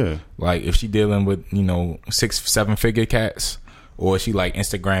financial. Yeah, like if she dealing with 6-7 figure cats, or she like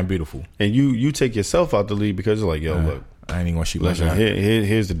Instagram beautiful, and you take yourself out the league because you're like, yo, look, I ain't even gonna shoot. Listen,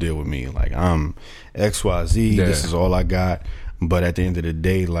 here's the deal with me. Like, I'm XYZ. Yeah. This is all I got. But at the end of the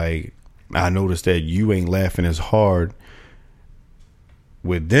day, like, I noticed that you ain't laughing as hard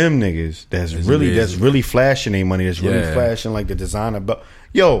with them niggas that's really flashing their money, that's really flashing like the designer belt.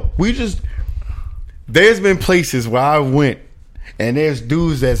 Yo, there's been places where I went and there's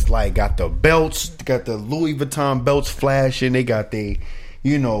dudes that's like got the belts, got the Louis Vuitton belts flashing, they got they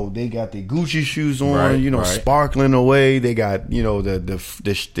got the Gucci shoes on, sparkling away, they got,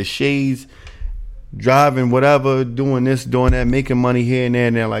 the shades, driving whatever, doing this, doing that, making money here and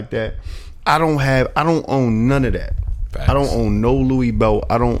there like that. I don't own none of that. Facts. I don't own no Louis belt.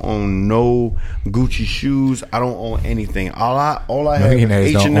 I don't own no Gucci shoes. I don't own anything. All I have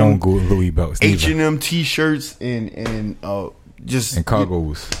is H&M Louis belts, H&M t-shirts and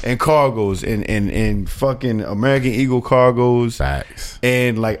cargos and fucking American Eagle cargos. Facts.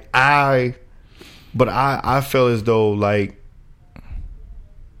 And like I feel as though like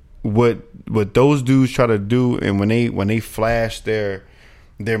what those dudes try to do, and when they flash their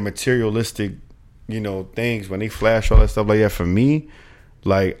materialistic, things, when they flash all that stuff like that, for me,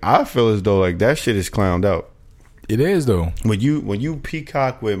 like, I feel as though like that shit is clowned out. It is though. When you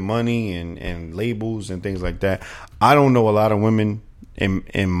peacock with money and labels and things like that, I don't know a lot of women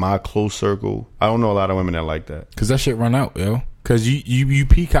in my close circle. I don't know a lot of women that like that. Cause that shit run out, yo. Cause you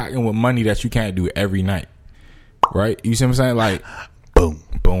peacocking with money that you can't do every night, right? You see what I'm saying? Like,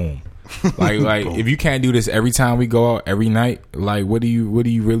 boom. like if you can't do this every time we go out every night, like what are you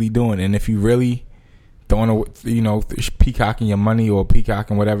really doing? And if you really don't peacocking your money or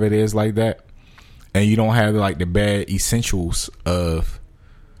peacocking whatever it is like that, and you don't have like the bad essentials of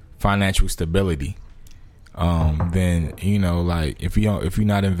financial stability, then like if you're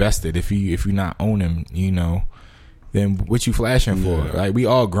not invested, if you're not owning, then what you flashing for? Like, we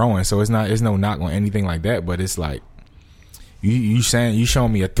all growing, so it's no knock on anything like that, but it's like, You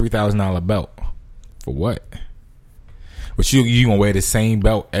showing me a $3,000 belt for what? But you gonna wear the same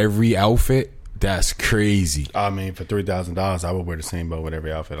belt every outfit? That's crazy. I mean, for $3,000, I would wear the same belt with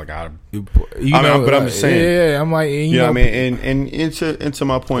every outfit. Like I'm just saying. Yeah, I'm like, I mean, and into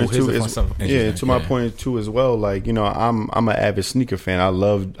my point too is my point too as well. Like, I'm an avid sneaker fan. I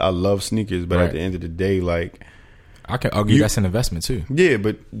love sneakers, but at the end of the day, like, I can argue that's an investment too. Yeah,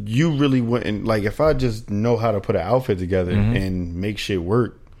 but you really wouldn't, like, if I just know how to put an outfit together and make shit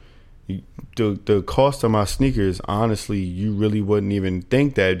work, the cost of my sneakers, honestly, you really wouldn't even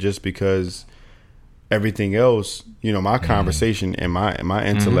think that, just because everything else, my conversation and my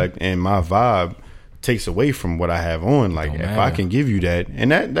intellect and my vibe takes away from what I have on. Like, if I can give you that, and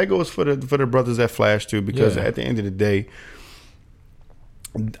that goes for the brothers that flash too, because at the end of the day,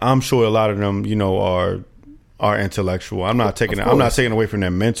 I'm sure a lot of them, are intellectual. I'm not taking away from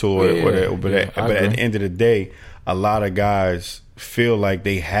their mental but at the end of the day, a lot of guys feel like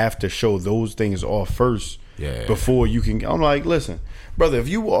they have to show those things off first before you can. I'm like, listen, brother, if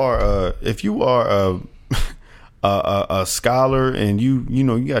you are a scholar and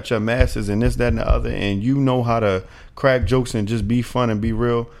you got your masters and this, that, and the other, and you know how to crack jokes and just be fun and be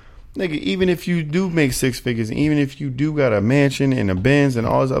real, nigga, even if you do make 6 figures, and even if you do got a mansion and a Benz and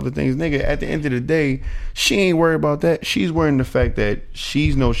all those other things, nigga, at the end of the day, she ain't worried about that. She's worried the fact that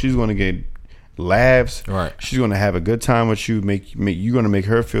she's going to get laughs. Right. She's going to have a good time with you. You're going to make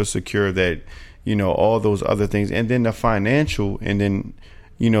her feel secure, that, all those other things. And then the financial, and then,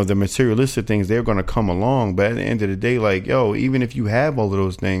 the materialistic things, they're going to come along. But at the end of the day, like, yo, even if you have all of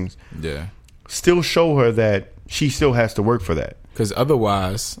those things, still show her that she still has to work for that. Because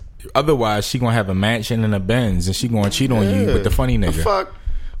otherwise she gonna have a mansion and a Benz, and she gonna cheat on you with the funny nigga. The fuck?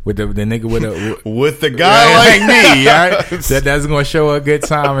 with the nigga with the guy like me, right? That's gonna show a good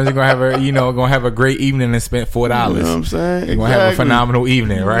time and gonna have a great evening and spend $4. You know what I'm saying? You're gonna have a phenomenal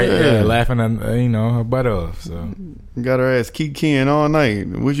evening, right? Yeah, laughing her butt off. So got her ass keying all night.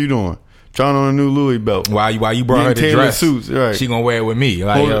 What you doing? Trying on a new Louis belt. While you brought her the dress, suits, right? She gonna wear it with me.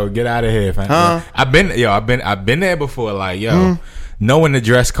 Like, yo, get out of here, fam. Huh? I've been there before. Like, yo, knowing the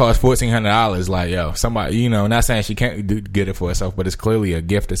dress costs $1,400. Like, yo, somebody, not saying she can't get it for herself, but it's clearly a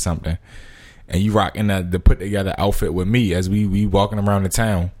gift or something. And you rocking the put together outfit with me as we walking around the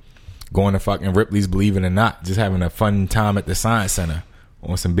town, going to fucking Ripley's, believe it or not, just having a fun time at the Science Center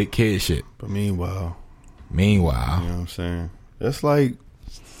on some big kid shit. But meanwhile, you know what I'm saying? It's like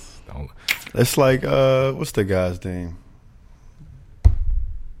what's the guy's name?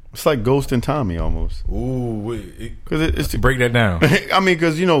 It's like Ghost and Tommy almost. Ooh, because it's break that down. I mean,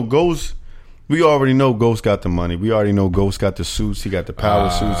 because Ghost. We already know Ghost got the money. We already know Ghost got the suits. He got the power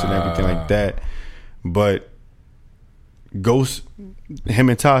suits and everything like that. But Ghost, him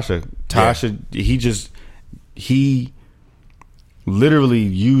and Tasha, he literally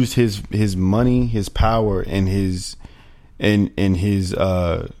used his money, his power, and his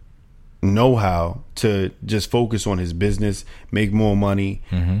know-how to just focus on his business, make more money,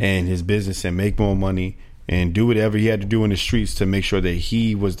 and his business, and make more money, and do whatever he had to do in the streets to make sure that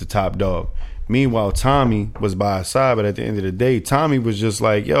he was the top dog. Meanwhile, Tommy was by his side, but at the end of the day, Tommy was just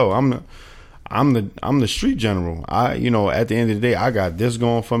like, "Yo, I'm the street general. At the end of the day, I got this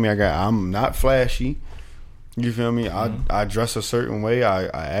going for me. I'm not flashy. You feel me? I dress a certain way. I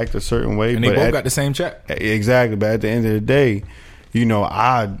act a certain way. And they both got the same check. Exactly. But at the end of the day,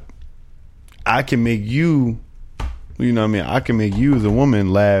 I can make you, I can make you, the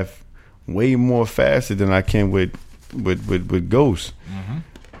woman, laugh way more faster than I can with Ghost.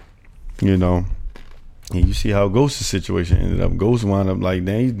 And you see how Ghost's situation ended up. Ghost wound up like,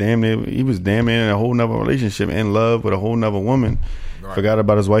 he was damn near in a whole nother relationship, in love with a whole nother woman. Right. Forgot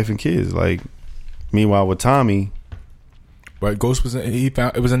about his wife and kids. Like, meanwhile with Tommy, but Ghost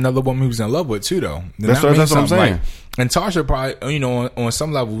it was another woman he was in love with too, though. That's what I'm saying. Like, and Tasha probably, on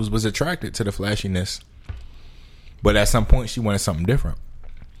some levels was attracted to the flashiness, but at some point she wanted something different.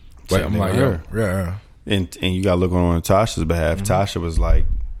 But I'm like, yeah. And you got to look on Tasha's behalf. Tasha was like,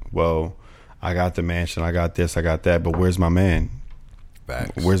 well, I got the mansion, I got this, I got that, but where's my man?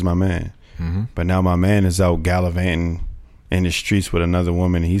 Facts. Where's my man? But now my man is out gallivanting in the streets with another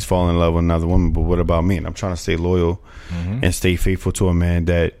woman, and he's falling in love with another woman. But what about me? And I'm trying to stay loyal and stay faithful to a man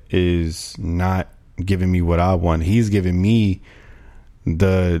that is not giving me what I want. He's giving me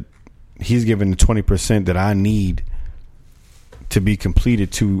the 20% that I need to be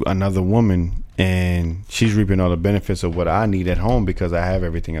completed to another woman, and she's reaping all the benefits of what I need at home because I have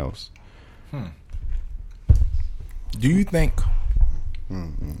everything else. Do you think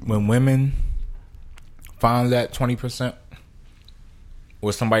when women find that 20%,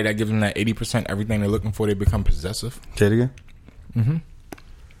 or somebody that gives them that 80%, everything they're looking for, they become possessive? Say it again.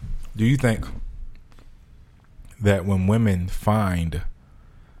 Do you think that when women find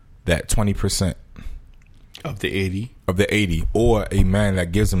that 20% of the 80, or a man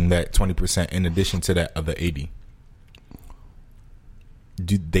that gives them that 20% in addition to that other 80,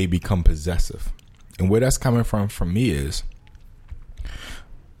 do they become possessive? And where that's coming from me is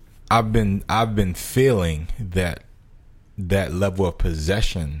I've been feeling that level of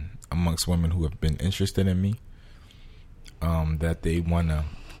possession amongst women who have been interested in me, that they want to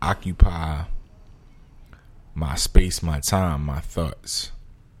occupy my space, my time, my thoughts,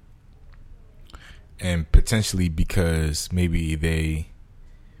 and potentially because maybe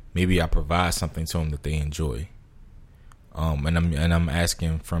I provide something to them that they enjoy, and I'm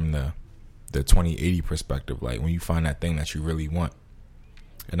asking from the 20/80 perspective, like when you find that thing that you really want.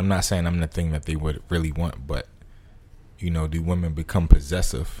 And I'm not saying I'm the thing that they would really want, but do women become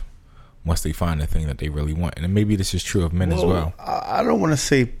possessive once they find the thing that they really want? And maybe this is true of men as well. I don't want to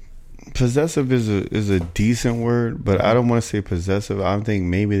say possessive is a decent word, but I don't want to say possessive. I think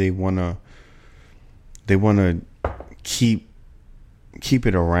maybe they want to keep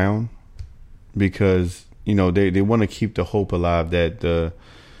it around because they want to keep the hope alive that the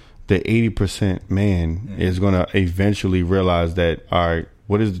 80% man is going to eventually realize that, all right,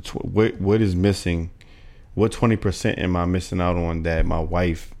 what is missing? What 20% am I missing out on that my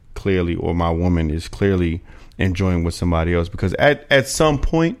wife clearly, or my woman is clearly enjoying with somebody else? Because at some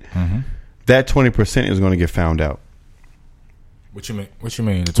point, that 20% is going to get found out. What you mean?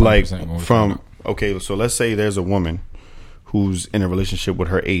 The 20% okay, so let's say there's a woman who's in a relationship with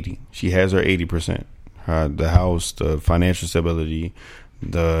her 80. She has her 80%, the house, the financial stability,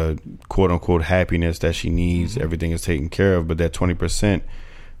 the quote unquote happiness that she needs. Everything is taken care of, but that 20%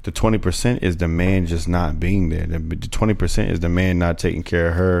 The 20% is the man just not being there. The 20% is the man not taking care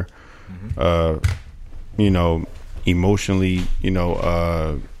of her, emotionally,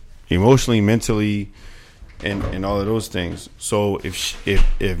 mentally, and all of those things. So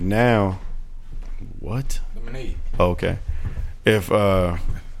if now, what? Lemonade. Okay. If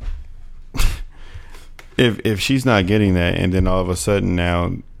she's not getting that, and then all of a sudden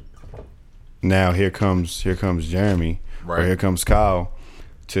now here comes Jeremy, right, or here comes Kyle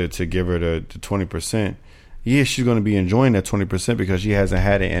to give her the 20%. Yeah, she's going to be enjoying that 20% because she hasn't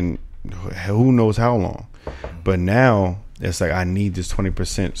had it in who knows how long. But now it's like, I need this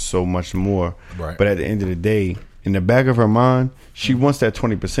 20% so much more. Right. But at the end of the day, in the back of her mind, she wants that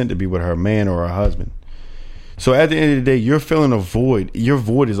 20% to be with her man or her husband. So at the end of the day, you're feeling a void. Your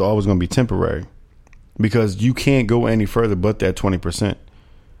void is always going to be temporary because you can't go any further but that 20%.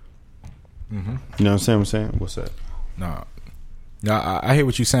 Mm-hmm. You know what I'm saying? What's that? No, I hear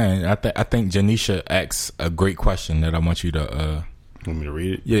what you're saying. I think Janisha asks a great question that I want you to. Want me to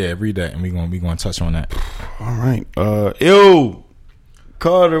read it? Yeah, read that, and we gonna touch on that. All right. Yo,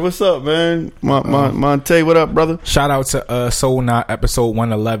 Carter, what's up, man? Monte, what up, brother? Shout out to Soul Knot, episode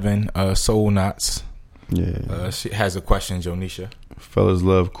 111. Soul Knots. Yeah. She has a question, Janisha. Fellas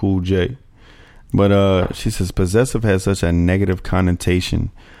love Cool J, but she says possessive has such a negative connotation.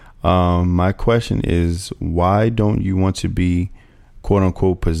 My question is, why don't you want to be quote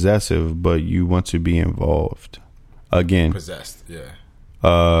unquote possessive, but you want to be involved? Again, possessed, yeah.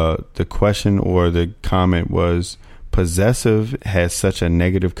 The question or the comment was, possessive has such a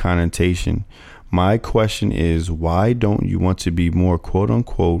negative connotation. My question is, why don't you want to be more quote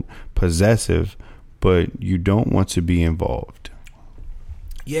unquote possessive, but you don't want to be involved?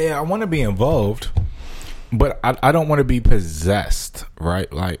 Yeah, I want to be involved, but I don't want to be possessed, right?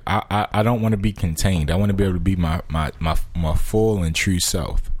 Like I don't want to be contained. I want to be able to be my full and true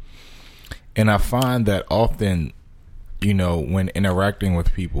self. And I find that often, when interacting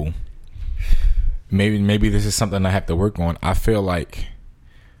with people, maybe this is something I have to work on. I feel like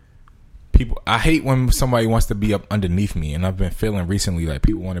I hate when somebody wants to be up underneath me, and I've been feeling recently like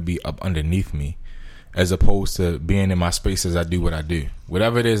people want to be up underneath me as opposed to being in my space as I do what I do.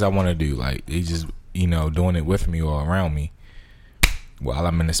 Whatever it is I want to do, like they just, doing it with me or around me while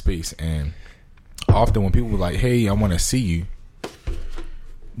I'm in the space. And often when people are like, hey, I want to see you,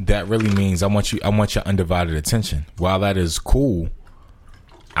 that really means I want your undivided attention. While that is cool,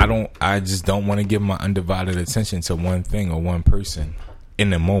 I just don't want to give my undivided attention to one thing or one person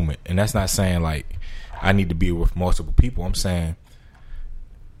in the moment. And that's not saying like I need to be with multiple people. I'm saying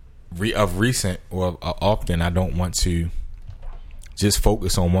of recent or often I don't want to just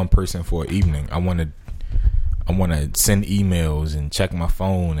focus on one person for an evening. I want to send emails and check my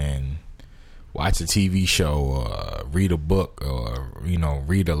phone and watch a TV show or read a book or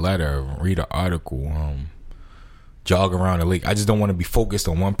read a letter, read an article, jog around the lake. I just don't want to be focused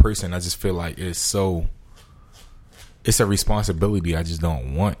on one person. I just feel like it's a responsibility I just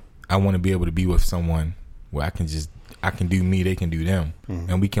don't want. I want to be able to be with someone where I can do me, they can do them,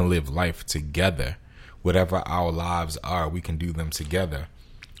 and we can live life together. Whatever our lives are, we can do them together.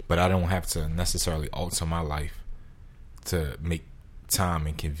 But I don't have to necessarily alter my life to make time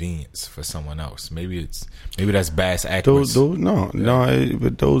and convenience for someone else. Maybe that's bass backwards.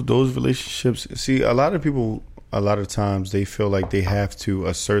 But those relationships. See, a lot of people, a lot of times they feel like they have to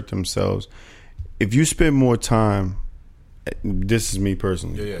assert themselves. If you spend more time, this is me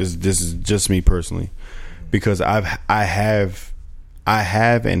personally. Yeah. This is just me personally, because I have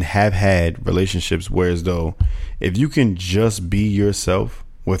and have had relationships where, as though if you can just be yourself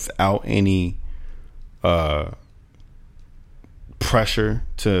without any pressure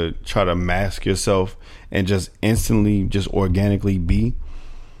to try to mask yourself and just instantly, just organically be,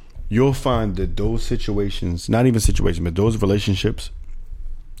 you'll find that those situations, not even situations, but those relationships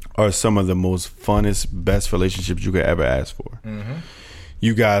are some of the most funnest, best relationships you could ever ask for. Mm-hmm.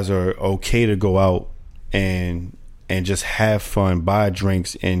 You guys are okay to go out and just have fun, buy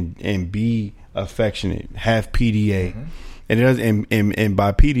drinks, and be affectionate, have PDA. Mm-hmm. And it does, and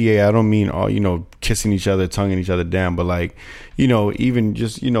by PDA, I don't mean all, kissing each other, tonguing each other down, but like, even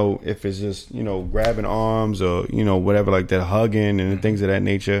just, if it's just, grabbing arms or, whatever like that, hugging and things of that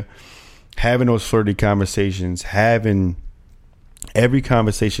nature, having those flirty conversations, having every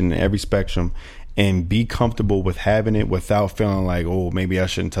conversation in every spectrum, and be comfortable with having it without feeling like, oh, maybe I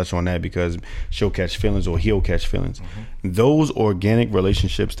shouldn't touch on that because she'll catch feelings or he'll catch feelings. Mm-hmm. Those organic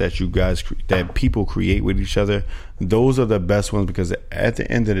relationships that that people create with each other, those are the best ones, because at the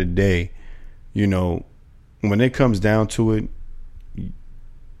end of the day, when it comes down to it,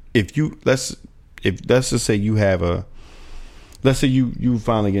 let's just say you have let's say you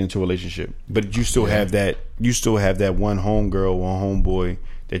finally get into a relationship, but you still have that one homegirl or homeboy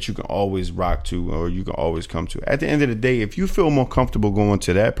that you can always rock to or you can always come to. At the end of the day, if you feel more comfortable going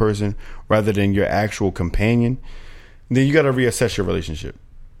to that person rather than your actual companion, then you got to reassess your relationship.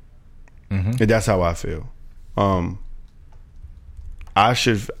 And that's how I feel. I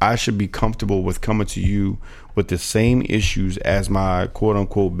should be comfortable with coming to you with the same issues as my quote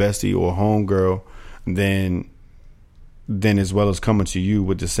unquote bestie or homegirl, then as well as coming to you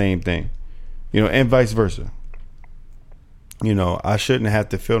with the same thing, and vice versa. I shouldn't have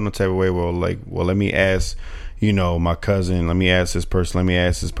to feel no type of way. Well, let me ask, my cousin, let me ask this person, let me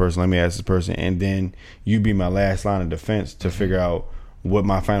ask this person, let me ask this person, and then you be my last line of defense to figure out what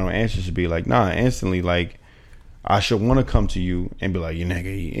my final answer should be. Like, nah, instantly, like, I should want to come to you and be like, you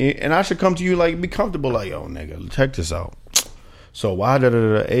nigga, and I should come to you like be comfortable, like, yo, nigga, check this out. So why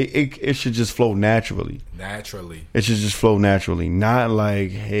it should just flow naturally. It should just flow naturally, not like,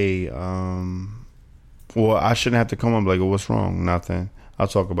 hey, well, I shouldn't have to come and be like, oh, what's wrong? Nothing. I'll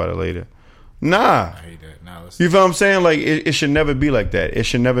talk about it later. Nah. I hate that. Nah, you feel what I'm saying? Like, it should never be like that. It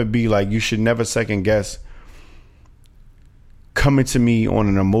should never be like, you should never second guess coming to me on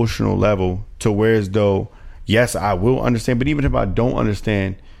an emotional level to where as though, yes, I will understand, but even if I don't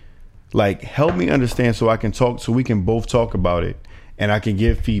understand, like, help me understand so I can talk, so we can both talk about it, and I can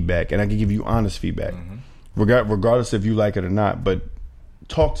give feedback, and I can give you honest feedback, regardless if you like it or not. But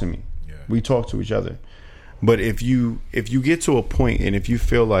talk to me. Yeah. We talk to each other. But if you get to a point and if you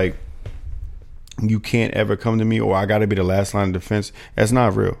feel like you can't ever come to me or I got to be the last line of defense, that's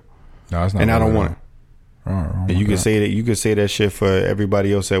not real. No, it's not. And I don't want it. Oh, and you can say that, you can say that shit for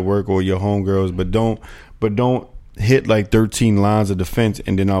everybody else at work or your homegirls, but don't hit like 13 lines of defense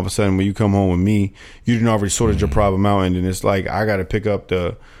and then all of a sudden when you come home with me, you didn't already sorted your problem out, and then it's like I got to pick up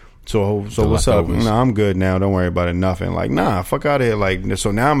so what's up? Nah, I'm good now. Don't worry about it. Nothing. Like, nah, fuck out of here. Like,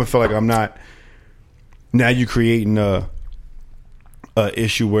 so now I'm gonna feel like I'm not. Now you creating a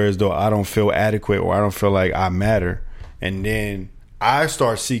issue where as though I don't feel adequate or I don't feel like I matter, and then I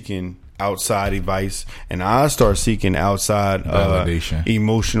start seeking outside advice and I start seeking outside validation,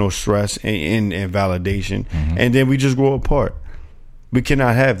 emotional stress and validation, and then we just grow apart. We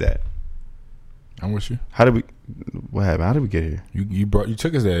cannot have that. I'm with you. What happened? How did we get here? You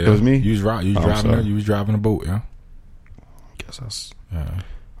took us there. Yeah? It was me. You was driving. You was driving a boat. Yeah. Guess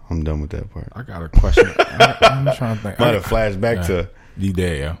I'm done with that part. I got a question. I'm trying to think. Might have flashed back to you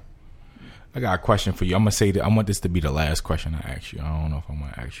there. Yeah. I got a question for you. I'm gonna say that I want this to be the last question I ask you. I don't know if I'm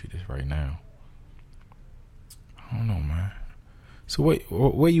gonna ask you this right now. I don't know, man. So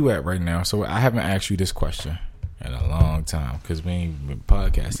where you at right now? So I haven't asked you this question in a long time because we ain't been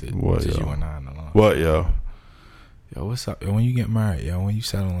podcasted. What, yo? You and I in a long what, time. yo? Yo, what's up? When you get married, yo? When you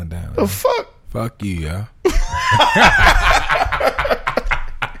settling down? The fuck? Fuck you, yo.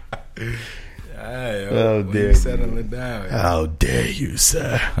 Hey, how dare you settling down? Yo. How dare you,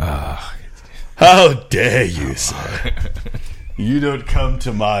 sir? How dare you, sir? You don't come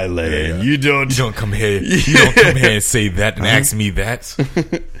to my land. Yeah. You don't come here. You don't come here and say that and ask me that.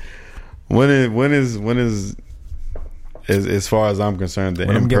 When is as far as I'm concerned,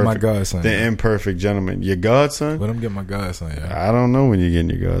 the imperfect gentleman, your godson? When I'm getting my godson, yeah. I don't know when you're getting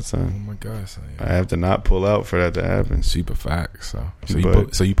your godson. Oh my godson, yeah. I have to not pull out for that to happen. Super facts.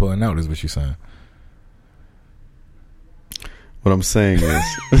 So you pulling out is what you're saying. What I'm saying is,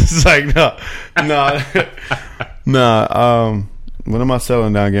 it's like no. When am I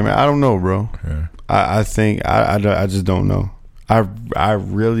settling down, getting married? I don't know, bro. Yeah. I think I just don't know. I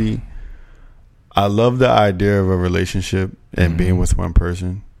really love the idea of a relationship and being with one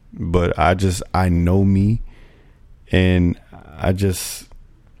person, but I know me, and it's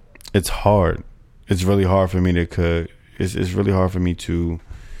hard. It's really hard for me to it's really hard for me to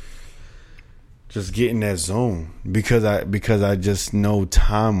just get in that zone because I just know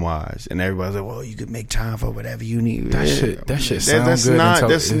time wise, and everybody's like, well, you could make time for whatever you need. That shit sounds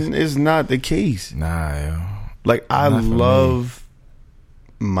good. It's not the case. Nah, yo. Like, I love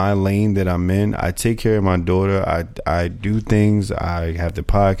my lane that I'm in. I take care of my daughter. I do things. I have the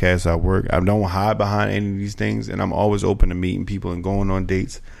podcast. I work. I don't hide behind any of these things, and I'm always open to meeting people and going on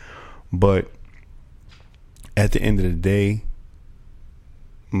dates. But at the end of the day,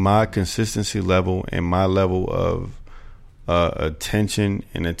 my consistency level and my level of attention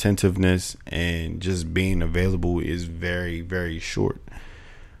and attentiveness and just being available is very, very short.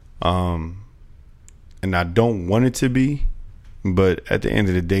 And I don't want it to be, but at the end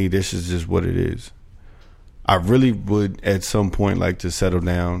of the day, this is just what it is. I really would at some point like to settle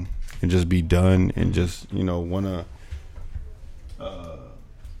down and just be done and just, want to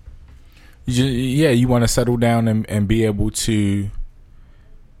you want to settle down and be able to,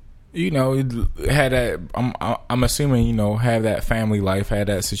 you know, have that. I'm assuming, you know, have that family life, have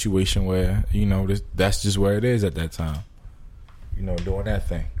that situation where, you know, that's just where it is at that time. You know, doing that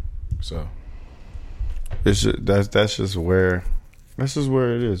thing. So it's just, that's just where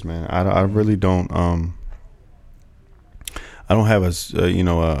it is, man. I really don't. I don't have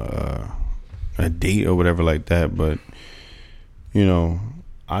a date or whatever like that, but you know,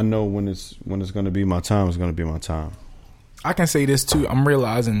 I know when it's going to be my time. It's going to be my time. I can say this too. I'm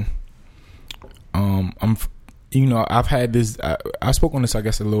realizing, you know, I've had this. I spoke on this, I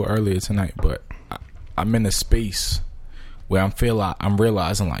guess, a little earlier tonight, but I'm in a space where I'm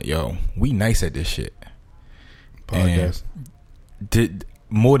realizing like, yo, we nice at this shit. Podcast.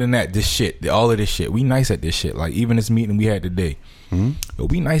 More than that, this shit, all of this shit, we nice at this shit. Like even this meeting we had today, yo,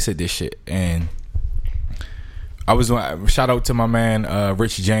 we nice at this shit. And I was on, shout out to my man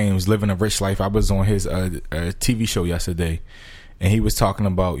Rich James, Living a Rich Life. I was on his TV show yesterday, and he was talking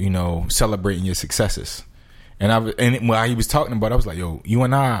about, you know, celebrating your successes. And while he was talking about it, I was like, yo, you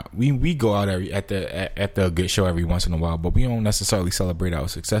and I, we go out at the good show every once in a while, but we don't necessarily celebrate our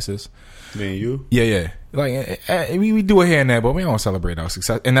successes. Me and you? Yeah. Like we do it here and there, but we don't celebrate our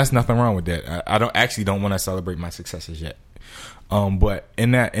success, and that's nothing wrong with that. I don't want to celebrate my successes yet. But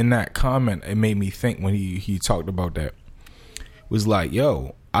in that comment, it made me think when he talked about that, was like,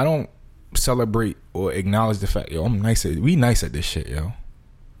 yo, I don't celebrate or acknowledge the fact, yo, we nice at this shit, yo.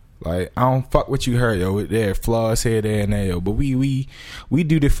 Like I don't fuck what you heard, yo. There are flaws here, there, and there, yo. But we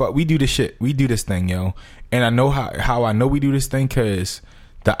do the shit. We do this thing, yo. And I know how I know we do this thing, because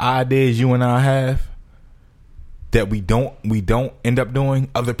the ideas you and I have that we don't end up doing,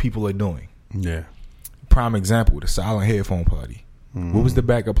 other people are doing. Yeah. Prime example, the silent headphone party. What was the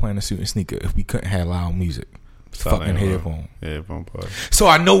backup plan to Suit and Sneaker if we couldn't have loud music? Fucking headphone party. So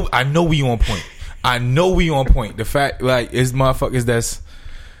I know we on point. I know we on point. The fact, like, it's motherfuckers that's,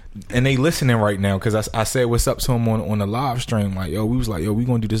 and they listening right now, because I said what's up to them on the live stream. Like, yo, we was like, yo, we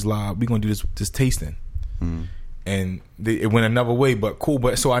gonna do this live. We gonna do this tasting. And it went another way, but cool.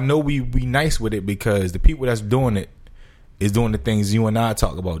 But so I know we nice with it, because the people that's doing it is doing the things you and I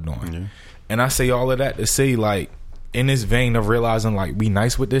talk about doing. Yeah. And I say all of that to say, like, in this vein of realizing, like, we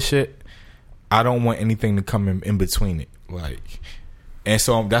nice with this shit, I don't want anything to come in between it. Like, and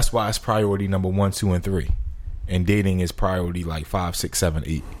so that's why it's priority number 1, 2, and 3, and dating is priority like 5, 6, 7,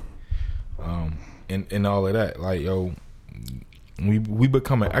 8. And all of that, like, yo, we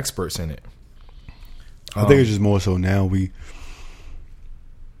becoming experts in it. I think it's just more so now we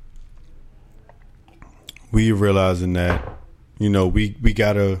realizing that, you know, we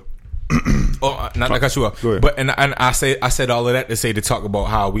gotta. Not to cut you off, but and I said all of that to say, to talk about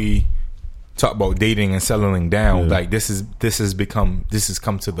how we talk about dating and settling down. Yeah. Like this has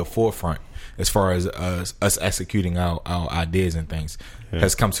come to the forefront as far as us executing our ideas and things. Yeah.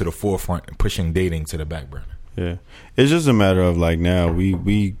 Has come to the forefront and pushing dating to the back burner. Yeah, it's just a matter of, like, now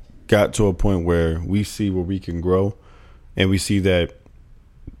we got to a point where we see where we can grow, and we see that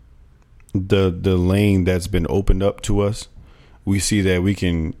the lane that's been opened up to us, we see that we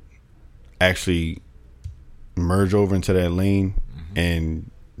can actually merge over into that lane and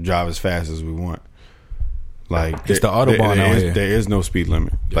drive as fast as we want. Like, it's the Autobahn out here. There is no speed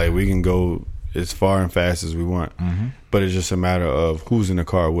limit. Yeah. Like, we can go as far and fast as we want. But it's just a matter of who's in the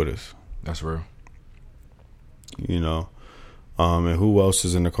car with us. That's real. You know, and who else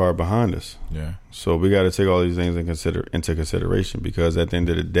is in the car behind us. Yeah. So we got to take all these things into consideration, because at the end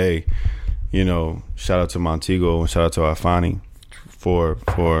of the day, you know, shout out to Montego and shout out to Afani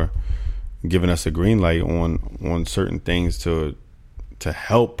for giving us a green light on certain things to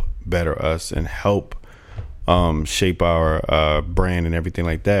help better us and help shape our brand and everything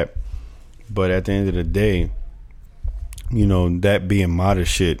like that. But at the end of the day, you know, that being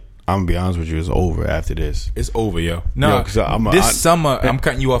modest shit, I'm gonna be honest with you, it's over after this. It's over, yo. No, this summer, I'm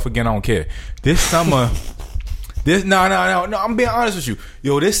cutting you off again. I don't care. This summer, no. I'm being honest with you,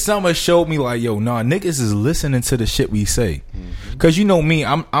 yo. This summer showed me, like, yo, nah, niggas is listening to the shit we say, cause you know me,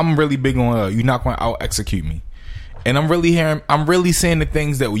 I'm really big on you're not gonna out execute me, and I'm really saying the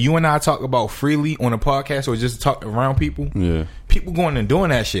things that you and I talk about freely on a podcast or just talk around people. Yeah, people going and doing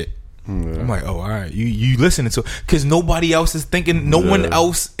that shit. Yeah. I'm like, oh, all right, you listening to, because nobody else is thinking. No one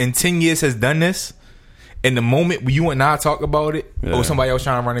else in 10 years has done this. In the moment you and I talk about it, or somebody else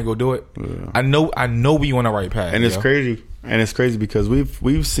trying to run and go do it, I know we on the right path. And it's crazy. And it's crazy because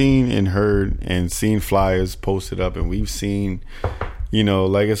we've seen and heard and seen flyers posted up, and we've seen, you know,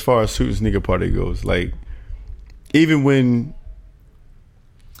 like, as far as Suit and Sneaker Party goes, like, even when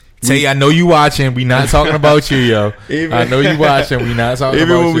Tay, I know you watching. We not talking about you, yo. I know you watching. We not talking about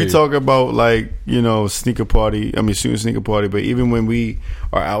you. Even when we talk about, like, you know, sneaker party, I mean, shooting sneaker party, but even when we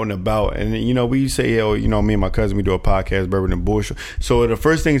are out and about, and, you know, we say, yo, you know, me and my cousin, we do a podcast, Bourbon and Bullshit. So the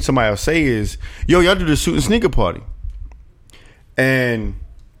first thing somebody will say is, yo, y'all do the shooting sneaker party. And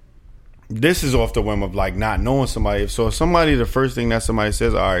this is off the whim of, like, not knowing somebody. So if somebody, the first thing that somebody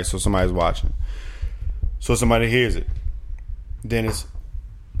says, all right, so somebody's watching. So somebody hears it. Then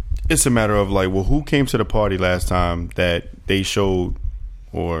it's a matter of, like, well, who came to the party last time that they showed,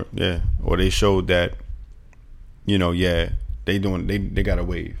 or they showed that, you know, they got a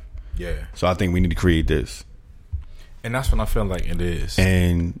wave. Yeah. So I think we need to create this. And that's what I feel like it is.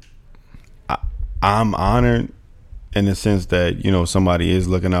 And I'm honored in the sense that, you know, somebody is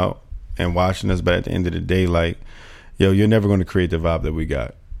looking out and watching us, but at the end of the day, like, yo, you're never going to create the vibe that we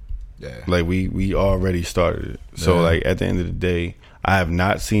got. Yeah. Like, we already started it. So, like, at the end of the day, I have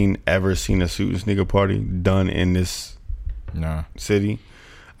not ever seen a suit and sneaker party done in this city.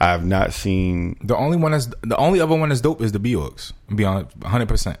 I have not seen the only other one that's dope is the Bjorks. I'm be honest,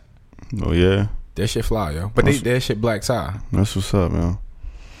 100%. Oh yeah, that shit fly, yo. But that shit black tie. That's what's up, man.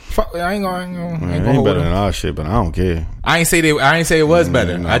 Fuck, I ain't ain't better than our shit, but I don't care. I ain't say it was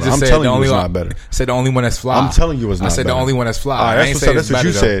better. I just said the only one better. Said the only one that's fly. I'm telling you it's not better. I said the only one that's fly. Right, that's what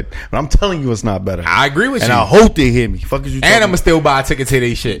you said. But I'm telling you it's not better. I agree with you. And I hope they hear me. Fuck is you talking and I'ma still buy a ticket to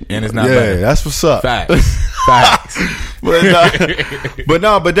their shit. And it's not better. Yeah, that's what's up. Facts. But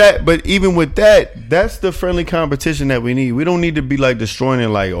even with that, that's the friendly competition that we need. We don't need to be like destroying it,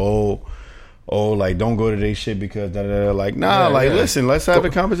 like, like, don't go to their shit because like, listen, let's have the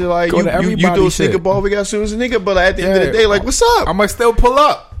conversation. Like, you do a sneaker ball, we got to sneaker, but at the end of the day, like, what's up? I might still pull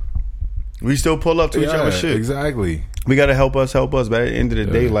up. We still pull up to each other's shit. Exactly. We gotta help us. But at the end of the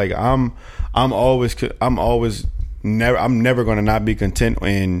day, like, I'm never gonna not be content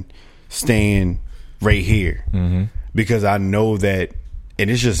in staying right here because I know that, and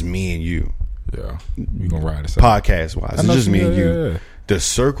it's just me and you. Yeah, we gonna ride this out. Podcast wise, it's just me and you. Yeah. The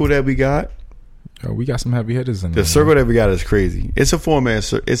circle that we got. We got some heavy hitters in there. The circle that we got is crazy. It's a 4-man.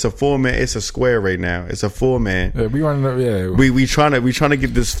 It's a 4-man. It's a square right now. It's a 4-man. Yeah, we running up. Yeah, we trying to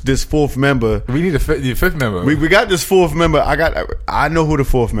get this fourth member. We need the fifth member. We got this fourth member. I know who the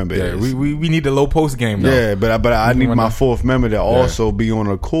fourth member is. We need the low post game though. Yeah, but I need my fourth member to also be on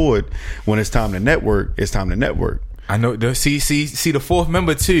accord when it's time to network. It's time to network. I know. See the fourth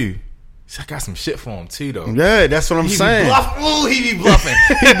member too. I got some shit for him too, though. Yeah, that's what I'm saying. He be bluffing.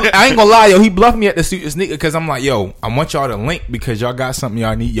 I ain't gonna lie, yo. He bluffed me at the suit and sneaker because I'm like, yo, I want y'all to link because y'all got something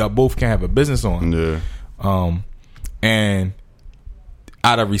y'all need. Y'all both can have a business on. Yeah. And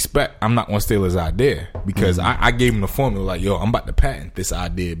out of respect, I'm not gonna steal his idea because I gave him the formula. Like, yo, I'm about to patent this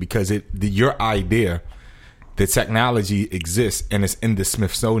idea because your idea, the technology exists and it's in the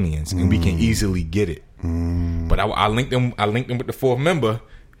Smithsonian's and we can easily get it. But I linked them. I linked them with the fourth member.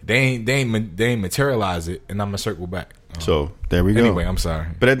 They ain't materialize it, and I'm gonna circle back. So there we go. Anyway, I'm sorry,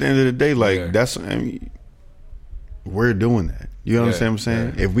 but at the end of the day, like we're doing that. You understand what I'm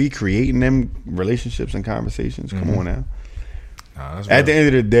saying? Yeah. If we creating them relationships and conversations, come on now. At the end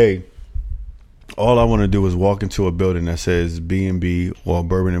of the day, all I want to do is walk into a building that says B&B or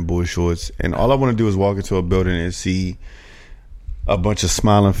Bourbon and Boy Shorts, and all I want to do is walk into a building and see a bunch of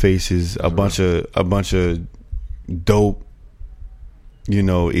smiling faces, a bunch of dope, you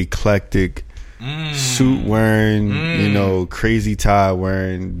know, eclectic suit wearing, you know, crazy tie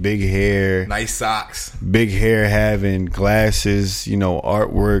wearing, big hair, nice socks, big hair having, glasses, you know,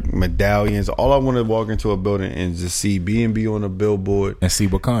 artwork, medallions. All I want to walk into a building and just see B&B on a billboard and see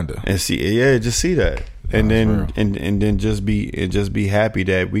Wakanda and see, just see that, and then just be happy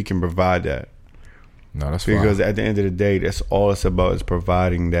that we can provide that. No, that's because fine. At the end of the day, that's all it's about, is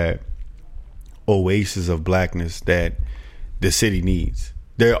providing that oasis of blackness that the city needs.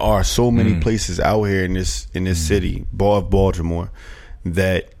 There are so many places out here in this city, Baltimore,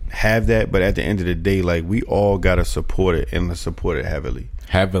 that have that, but at the end of the day, like, we all gotta support it and support it heavily.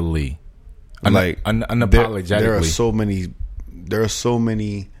 Like, unapologetically. There are so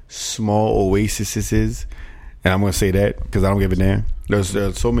many small oases, and I'm gonna say that because I don't give a damn. There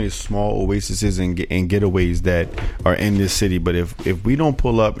are so many small oases and getaways that are in this city, but if we don't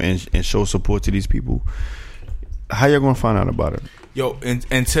pull up and show support to these people, how y'all gonna find out about it? Yo,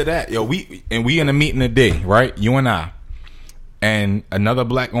 and to that, yo, we in a meeting today, right? You and I, and another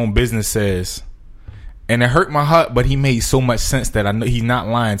black-owned business says, and it hurt my heart, but he made so much sense that I know he's not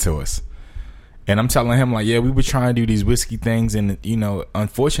lying to us. And I'm telling him, like, yeah, we were trying to do these whiskey things, and, you know,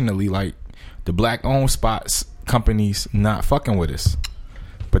 unfortunately, like, the black-owned spots companies not fucking with us,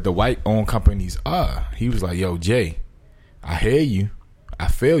 but the white-owned companies are. He was like, yo, Jay, I hear you.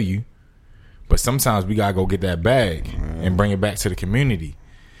 feel you, but sometimes we gotta go get that bag and bring it back to the community.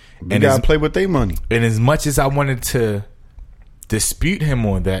 You gotta play with their money. And as much as I wanted to dispute him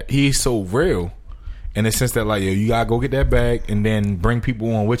on that, he's so real in the sense that, like, yo, you gotta go get that bag and then bring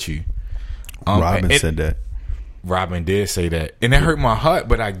people on with you. Robin said that. Robin did say that, and that hurt my heart.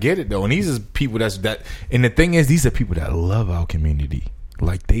 But I get it though. And these are people that. And the thing is, these are people that love our community.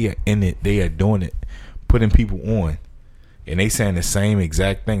 Like, they are in it. They are doing it, putting people on, and they saying the same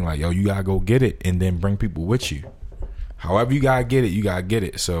exact thing. Like, yo, you gotta go get it and then bring people with you. However you gotta get it, you gotta get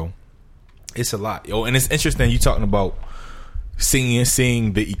it. So it's a lot, yo. And it's interesting you talking about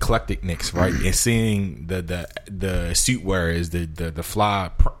seeing the eclectic Knicks, right? And seeing the suit wearers, the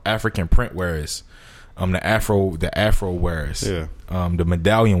fly African print wearers, the afro wearers, the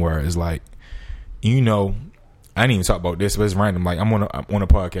medallion wearers. Like, you know, I didn't even talk about this, but it's random. Like, I'm on a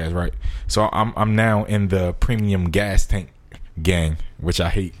podcast, right? So I'm now in the premium gas tank gang, which I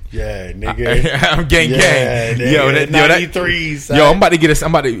hate. Yeah, nigga. I'm gang. Nigga. Yo, that 93s. Yo,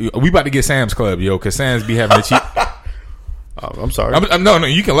 we about to get Sam's Club, yo, because Sam's be having the cheap. I'm sorry. No,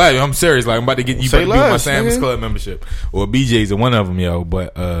 you can laugh. I'm serious. Like, I'm about to get you about to do my Sam's nigga. Club membership or BJ's or one of them, yo.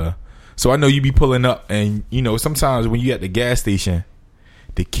 But so I know you be pulling up, and you know sometimes when you at the gas station,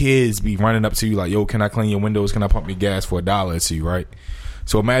 the kids be running up to you like, yo, can I clean your windows? Can I pump your gas for $1 or $2, right?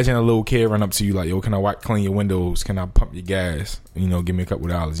 So imagine a little kid run up to you like, yo, can I clean your windows? Can I pump your gas? You know, give me a couple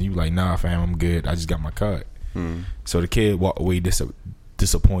of dollars. And you like, nah, fam, I'm good. I just got my card. So the kid walk away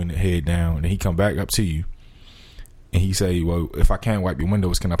disappointed, head down, and he come back up to you, and he say, well, if I can't wipe your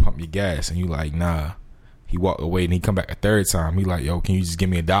windows, can I pump your gas? And you like, nah. He walk away, and he come back a third time. He like, yo, can you just give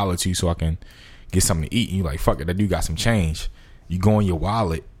me $1 or $2 so I can get something to eat? And you like, fuck it, that dude got some change. You go in your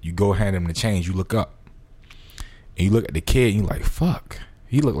wallet, you go hand him the change, you look up, and you look at the kid, and you like, fuck,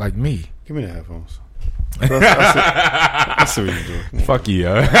 he look like me. Give me the headphones. I see what you're doing. Fuck you,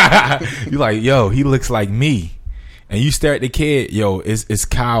 yo. You like, yo, he looks like me. And you stare at the kid, yo, it's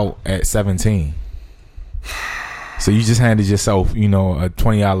Kyle at 17. So you just handed yourself, you know, a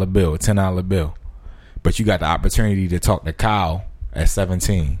 $20 bill, a $10 bill. But you got the opportunity to talk to Kyle at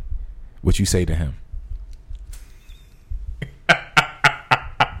 17. What you say to him?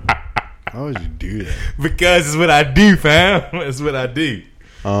 How would you do that? Because it's what I do, fam. It's what I do.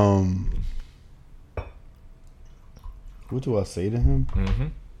 What do I say to him? Mm-hmm.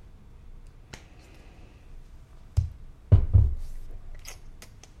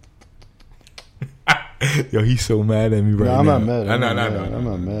 Yo, he's so mad at me right now. I'm not mad. No. I'm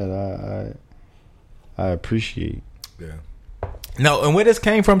not mad. I appreciate. Yeah. No, and where this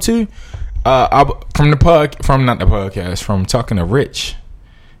came from too, from talking to Rich,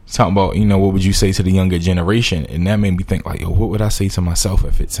 talking about, you know, what would you say to the younger generation, and that made me think like, yo, what would I say to myself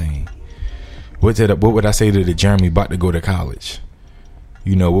at 15? What would I say to the Jeremy about to go to college?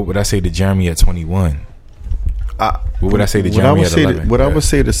 You know, what would I say to Jeremy at 21? What would I say to Jeremy at 11? What I would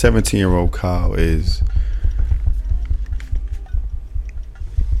say to 17-year-old Kyle is,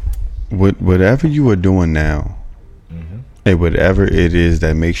 whatever you are doing now, and whatever it is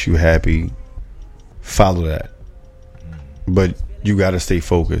that makes you happy, follow that. But you got to stay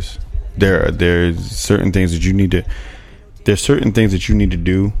focused. There's certain things that you need to. There's certain things that you need to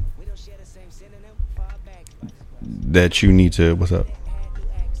do. That you need to. What's up?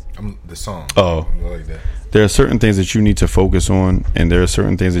 The song. Oh, I like that. There are certain things that you need to focus on, and there are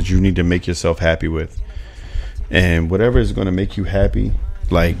certain things that you need to make yourself happy with. And whatever is going to make you happy,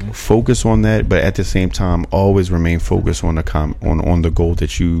 like, focus on that. But at the same time, always remain focused on the goal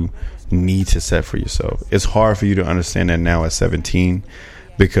that you need to set for yourself. It's hard for you to understand that now at 17,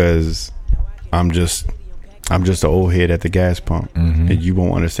 because I'm just an old head at the gas pump, and you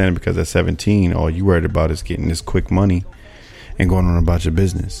won't understand it because at 17, all you worried about is getting this quick money and going on about your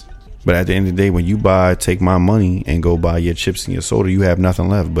business. But at the end of the day, when you take my money and go buy your chips and your soda, you have nothing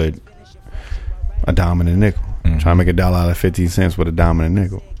left but a dime and a nickel. Trying to make $1 out of 15 cents with a dime and a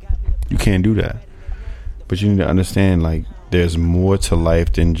nickel. You can't do that. But you need to understand, like, there's more to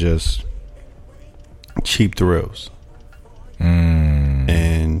life than just cheap thrills.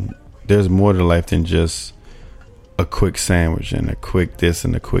 And there's more to life than just a quick sandwich and a quick this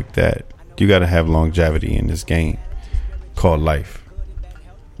and a quick that. You got to have longevity in this game called life.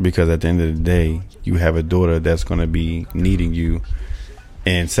 Because at the end of the day, you have a daughter that's going to be needing you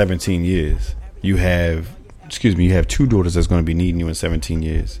in 17 years. You have 2 daughters that's going to be needing you in 17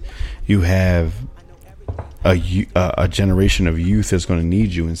 years. You have a generation of youth that's going to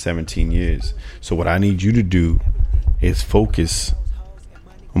need you in 17 years. So what I need you to do is focus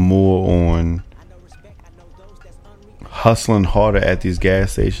more on hustling harder at these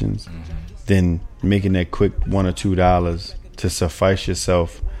gas stations than making that quick $1 or $2 to suffice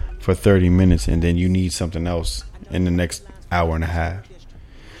yourself for 30 minutes, and then you need something else in the next hour and a half.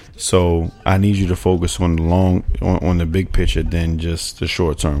 So I need you to focus on the on the big picture than just the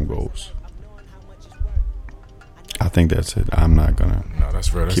short term goals. I think that's it. I'm not gonna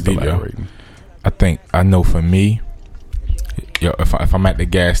that's real. That's keep deep, elaborating. I know for me, if I'm at the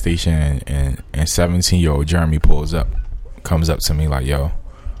gas station and 17-year-old Jeremy comes up to me like, yo,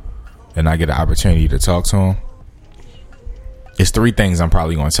 and I get an opportunity to talk to him, it's 3 things I'm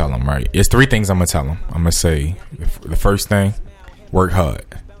probably gonna tell him. Right? It's 3 things I'm gonna tell him. I'm gonna say the first thing, work hard.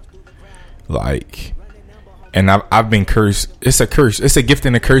 Like, and I've been cursed. It's a curse. It's a gift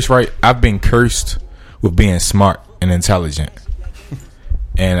and a curse, right? I've been cursed with being smart and intelligent.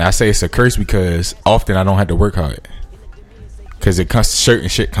 And I say it's a curse because often I don't have to work hard. Because certain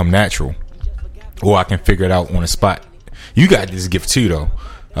shit come natural. Or I can figure it out on the spot. You got this gift too, though.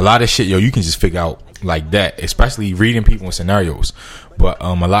 A lot of shit, you can just figure out like that. Especially reading people in scenarios. But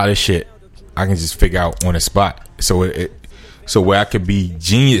a lot of shit, I can just figure out on the spot. So where I could be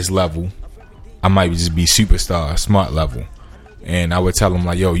genius level, I might just be superstar, smart level. And I would tell them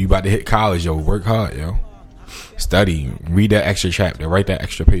like, yo, you about to hit college, yo, work hard, yo. Study, read that extra chapter, write that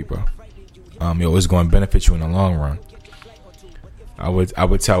extra paper. It's going to benefit you in the long run. I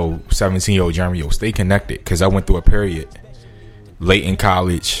would tell 17-year-old Jeremy, yo, stay connected, because I went through a period late in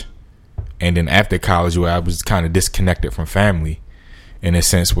college and then after college where I was kind of disconnected from family, in a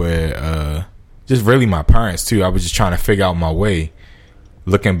sense where just really my parents too. I was just trying to figure out my way.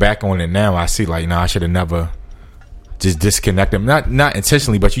 Looking back on it now, I see like, I should have never just disconnected them. Not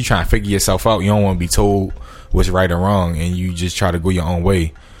intentionally, but you trying to figure yourself out. You don't want to be told what's right or wrong, and you just try to go your own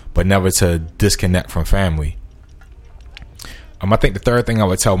way, but never to disconnect from family. I think the third thing I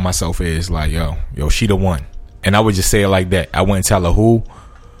would tell myself is like, yo, she the one. And I would just say it like that. I wouldn't tell her who,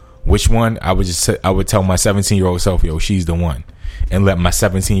 which one. I would tell my 17-year-old self, yo, she's the one. And let my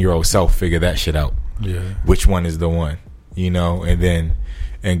 17-year-old self figure that shit out. Yeah. Which one is the one,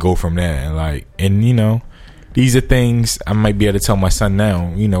 and go from there. And these are things I might be able to tell my son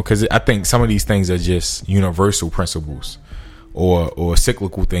now, because I think some of these things are just universal principles or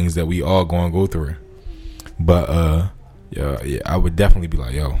cyclical things that we all going to go through. But, I would definitely be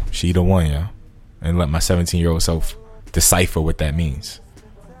like, yo, she the one, yo. And let my 17-year-old self decipher what that means.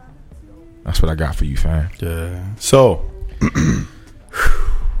 That's what I got for you, fam. Yeah. So, man,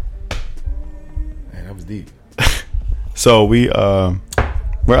 that was deep. So we're out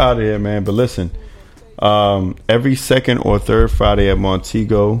of here, man. But listen, every second or third Friday at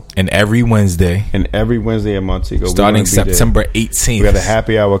Montego, and every Wednesday at Montego, starting September 18th. We got a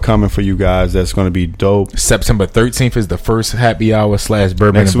happy hour coming for you guys. That's going to be dope. September 13th is the first happy hour /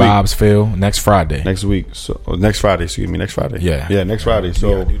 Bourbon and Vibes Phil. Next Friday. Next Friday. Next Friday. Yeah, next Friday.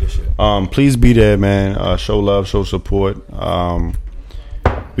 So, please be there, man. Show love, show support.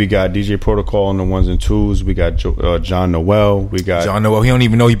 We got DJ Protocol on the 1s and 2s. We got John Noel. We got John Noel. He don't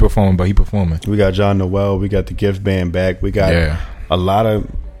even know he performing, but he performing. We got John Noel. We got the Gift Band back. We got a lot of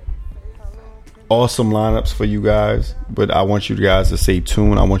awesome lineups for you guys. But I want you guys to stay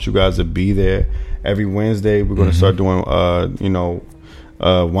tuned. I want you guys to be there every Wednesday. We're going to start doing,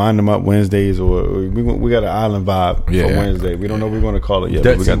 wind them up Wednesdays, or we got an island vibe for Wednesday. We don't know what we're going to call it yet.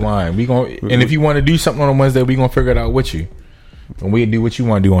 Dirty wine. And if you want to do something on a Wednesday, we're going to figure it out with you. And we do what you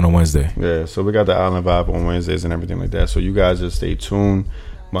want to do on a Wednesday. Yeah, so we got the Island Vibe on Wednesdays and everything like that. So you guys just stay tuned.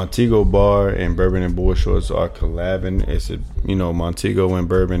 Montego Bar and Bourbon and Boy Shorts are collabing. It's a Montego and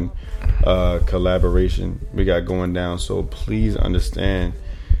Bourbon collaboration we got going down. So please understand,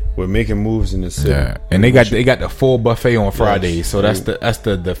 we're making moves in the city. Yeah, and they got the full buffet on Fridays. Yes. So that's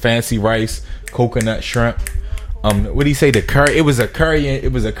the fancy rice, coconut shrimp. What do you say? The curry. It was a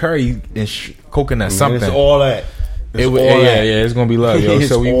curry and coconut something. It's all that. It's gonna be love, yo.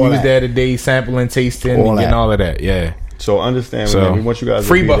 So we was there today, sampling, tasting, and getting all of that. Yeah. So understand, man. We want you guys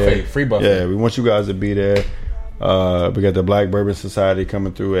free to be buffet, there. Free buffet. Yeah, we want you guys to be there. We got the Black Bourbon Society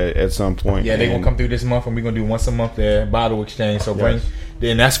coming through at some point. Yeah, they're gonna come through this month, and we're gonna do once a month there, bottle exchange. So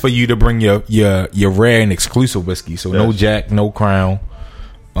then that's for you to bring your rare and exclusive whiskey. So no Jack, no Crown,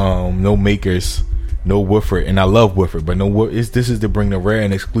 no Makers, no Woodford, and I love Woodford, but this is to bring the rare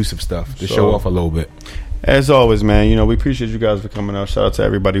and exclusive stuff to show off a little bit. As always, man, we appreciate you guys for coming out. Shout out to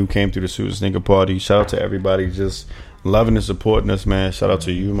everybody who came through the Suit and Sneaker Party. Shout out to everybody just loving and supporting us, man. Shout out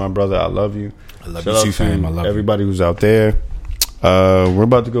to you, my brother. I love you. I love you too, fam. I love everybody who's out there. We're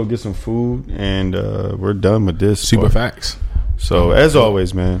about to go get some food, and we're done with this. Super facts. So, as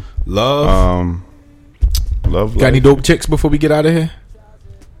always, man. Love. Love. Got any dope chicks before we get out of here?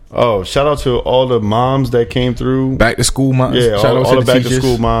 Oh, shout out to all the moms that came through. Back to school moms. Yeah, shout out all to the back to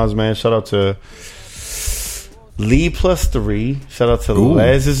school moms, man. Shout out to Lee plus 3. Shout out to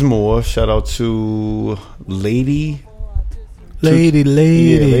Les is More. Shout out to Lady. Yeah,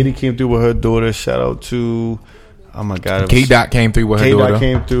 Lady came through with her daughter. Shout out to, oh my God, K-Dot came through with her daughter. K-Dot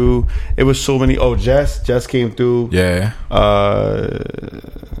came through. It was so many. Oh, Jess came through. Yeah. Let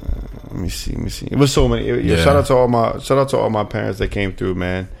me see. It was so many. Shout out to all my parents that came through,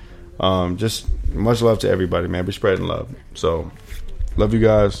 man. Just much love to everybody, man. We're spreading love. So, love you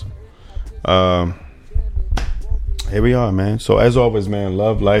guys. Here we are, man. So as always, man,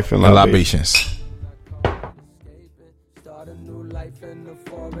 love, life, and libations. Start a new life in a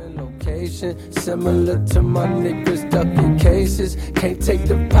foreign location. Similar to my niggas ducking cases. Can't take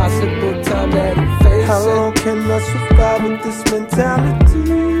the possible time that I'm facing. How long can I survive with this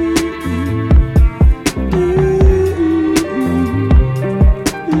mentality?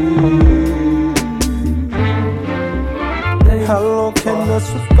 How long can I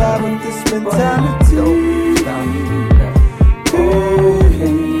survive with this mentality? Oh.